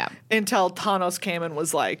dying. Yeah. Until Thanos came and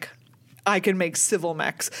was like, I can make civil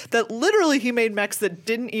mechs. That literally he made mechs that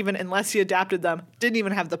didn't even, unless he adapted them, didn't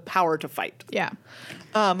even have the power to fight. Yeah.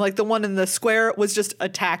 Like the one in the square was just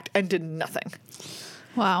attacked and did nothing.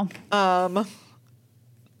 Wow.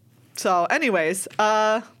 So anyways,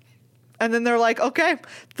 and then they're like, okay,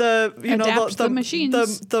 the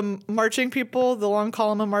machines. The marching people, the long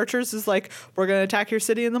column of marchers is like, we're going to attack your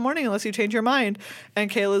city in the morning unless you change your mind.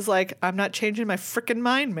 And Kayla's like, I'm not changing my freaking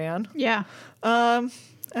mind, man. Yeah.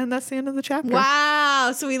 And that's the end of the chapter.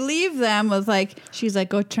 Wow. So we leave them with like, she's like,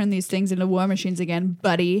 go turn these things into war machines again,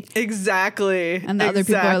 buddy. Exactly. And the other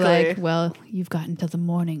people are like, well, you've got until the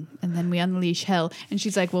morning and then we unleash hell. And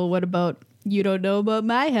she's like, well, what about, you don't know about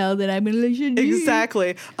my hell that I'm unleashing?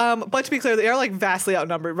 Exactly. But to be clear, they are like vastly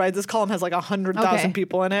outnumbered, right? This column has like 100,000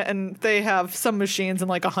 people in it and they have some machines and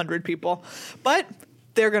like 100 people. But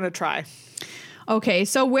they're going to try. Okay,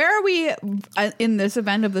 so where are we in this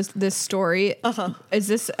event of this story? Is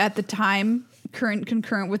this at the time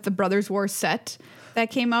concurrent with the Brothers' War set that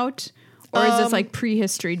came out? Or is this like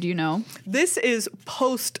prehistory? Do you know? This is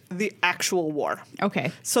post the actual war.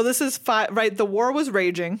 Okay. So this is right. The war was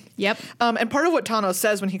raging. Yep. And part of what Thanos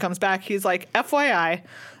says when he comes back, he's like, FYI,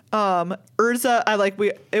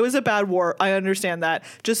 Urza, it was a bad war. I understand that.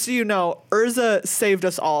 Just so you know, Urza saved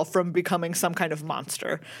us all from becoming some kind of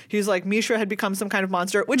monster. He's like, Mishra had become some kind of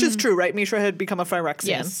monster, which is true, right? Mishra had become a Phyrexian.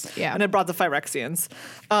 Yes, yeah. And had brought the Phyrexians.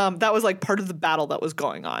 That was like part of the battle that was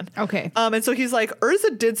going on. Okay. And so he's like,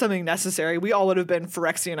 Urza did something necessary. We all would have been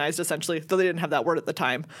Phyrexianized, essentially, though they didn't have that word at the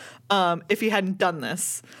time, if he hadn't done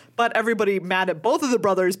this. But everybody mad at both of the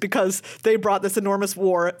brothers because they brought this enormous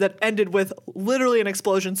war that ended with literally an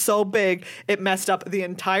explosion so big it messed up the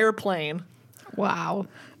entire plane. Wow.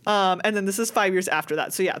 And then this is 5 years after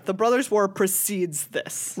that. So yeah, the Brothers' War precedes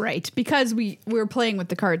this. Right. Because we were playing with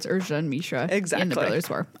the cards Urza and Mishra in the Brothers'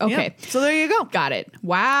 War. Okay. Yeah. So there you go. Got it.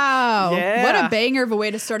 Wow. Yeah. What a banger of a way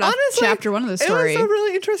to start off chapter 1 of the story. It was a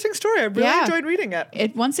really interesting story. I really enjoyed reading it.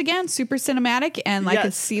 It once again, super cinematic, and I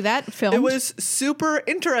could see that filmed. It was super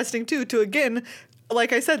interesting too, to again,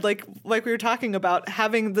 like I said, like we were talking about,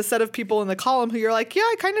 having the set of people in the column who you're like, yeah,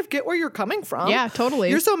 I kind of get where you're coming from. Yeah, totally.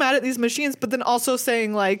 You're so mad at these machines, but then also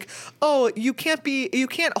saying like, oh, you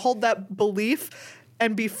can't hold that belief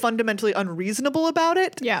and be fundamentally unreasonable about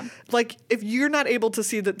it. Yeah. Like, if you're not able to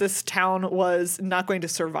see that this town was not going to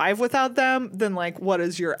survive without them, then like, what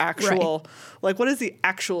is your actual, like, what is the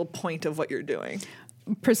actual point of what you're doing?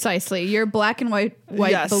 Precisely. Your black and white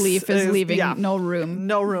belief is leaving no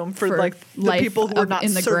room for like the people who are not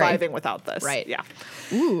surviving without this. Right. Yeah.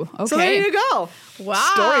 Ooh, okay. So there you go.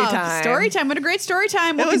 Wow. Story time. What a great story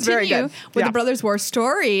time. We'll continue with the Brothers' War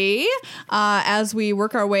story as we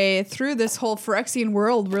work our way through this whole Phyrexian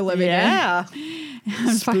world we're living in. Yeah.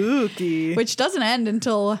 Spooky. Which doesn't end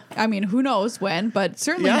until, I mean, who knows when, but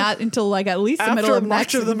certainly not until like at least the middle of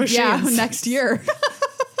March of the Machines. Next year.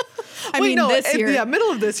 This year. Yeah,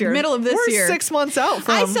 middle of this year. We're 6 months out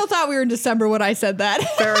from. I still thought we were in December when I said that.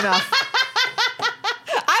 Fair enough.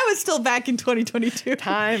 I was still back in 2022.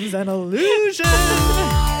 Time's an illusion.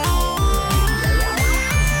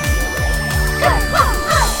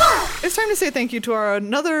 It's time to say thank you to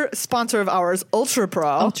another sponsor of ours, Ultra Pro.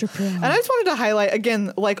 Ultra Pro. And I just wanted to highlight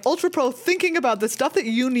again, like Ultra Pro thinking about the stuff that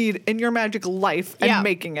you need in your magic life and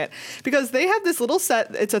making it. Because they have this little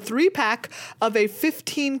set, it's a 3-pack of a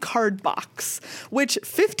 15 card box, which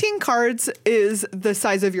 15 cards is the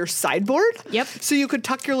size of your sideboard. Yep. So you could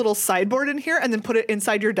tuck your little sideboard in here and then put it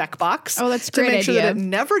inside your deck box. Oh, that's a great to make sure idea. that it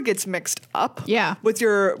never gets mixed up. Yeah. With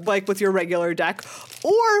your regular deck.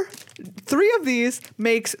 Or 3 of these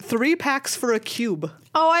makes 3 packs packs for a cube.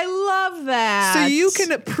 Oh, I love that. So you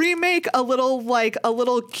can pre-make a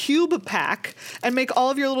little cube pack and make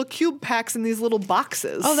all of your little cube packs in these little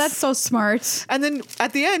boxes. Oh, that's so smart. And then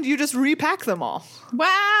at the end, you just repack them all.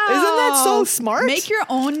 Wow. Isn't that so smart? Make your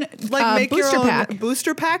own make booster your own pack.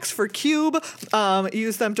 Booster packs for cube.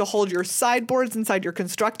 Use them to hold your sideboards inside your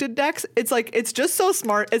constructed decks. It's just so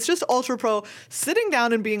smart. It's just Ultra Pro sitting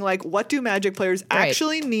down and being like, what do Magic players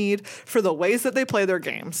actually need for the ways that they play their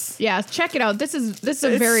games? Yeah, check it out. This is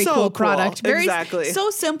a very cool product. So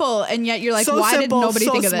simple, and yet you're like, so why simple, did nobody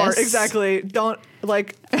think of smart. this? Exactly.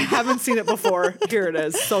 Haven't seen it before. Here it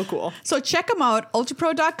is. So cool. So check them out.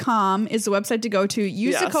 ultrapro.com is the website to go to.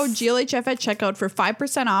 Use the code GLHF at checkout for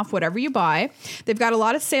 5% off whatever you buy. They've got a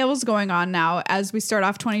lot of sales going on now as we start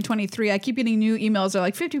off 2023. I keep getting new emails. They're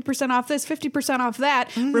like 50% off this, 50% off that.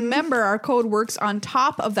 Mm-hmm. Remember, our code works on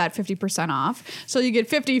top of that 50% off. So you get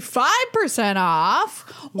 55% off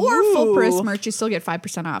or full price merch. You still get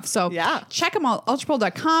 5% off. So check them out.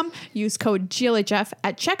 ultrapro.com. Use code GLHF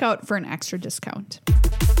at checkout for an extra discount.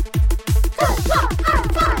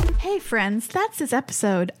 Hey friends, that's this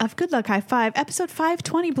episode of Good Luck High Five, episode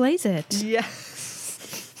 520, Blaze It.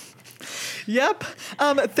 Yes. Yep.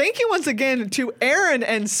 Thank you once again to Aaron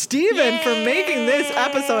and Steven for making this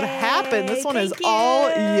episode happen. This one is all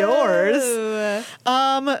yours.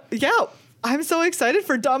 I'm so excited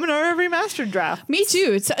for Dominaria Remastered Draft. Me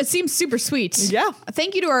too. It seems super sweet. Yeah.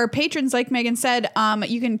 Thank you to our patrons. Like Megan said,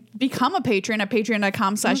 you can become a patron at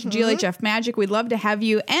patreon.com/GLHFmagic. We'd love to have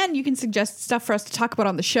you. And you can suggest stuff for us to talk about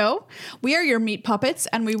on the show. We are your meat puppets,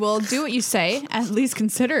 and we will do what you say. At least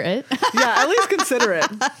consider it. At least consider it.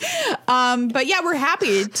 But yeah, we're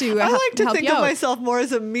happy to I like to help think you of out. myself more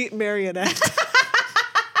as a meat marionette.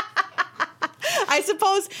 I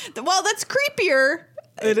suppose. Well, that's creepier.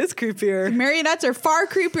 It is creepier. Marionettes are far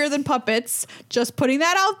creepier than puppets. Just putting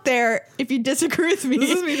that out there. If you disagree with me,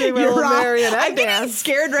 this is me doing my little marionette I'm getting dance.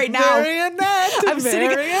 scared right now. Marionette. I'm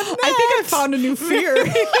sitting. I think I found a new fear. I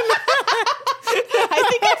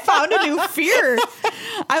think I found a new fear.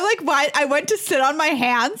 I went to sit on my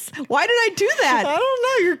hands. Why did I do that? I don't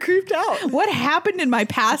know. You're creeped out. What happened in my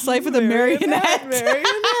past life with a marionette?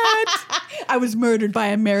 I was murdered by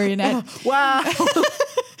a marionette. Wow.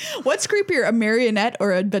 What's creepier, a marionette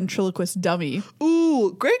or a ventriloquist dummy?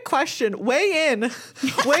 Ooh, great question. Weigh in on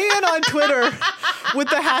Twitter with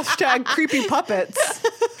the hashtag creepy puppets.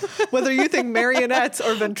 Whether you think marionettes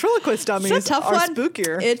or ventriloquist dummies are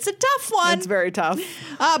spookier. It's a tough one. It's very tough.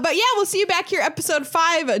 But yeah, we'll see you back here, episode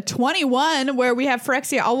 521, where we have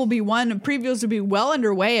Phyrexia All Will Be One. Previews will be well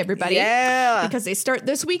underway, everybody. Yeah. Because they start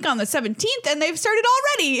this week on the 17th, and they've started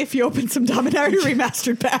already if you open some Dominaria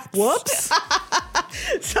Remastered packs. Whoops.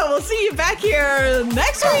 So we'll see you back here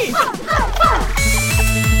next week.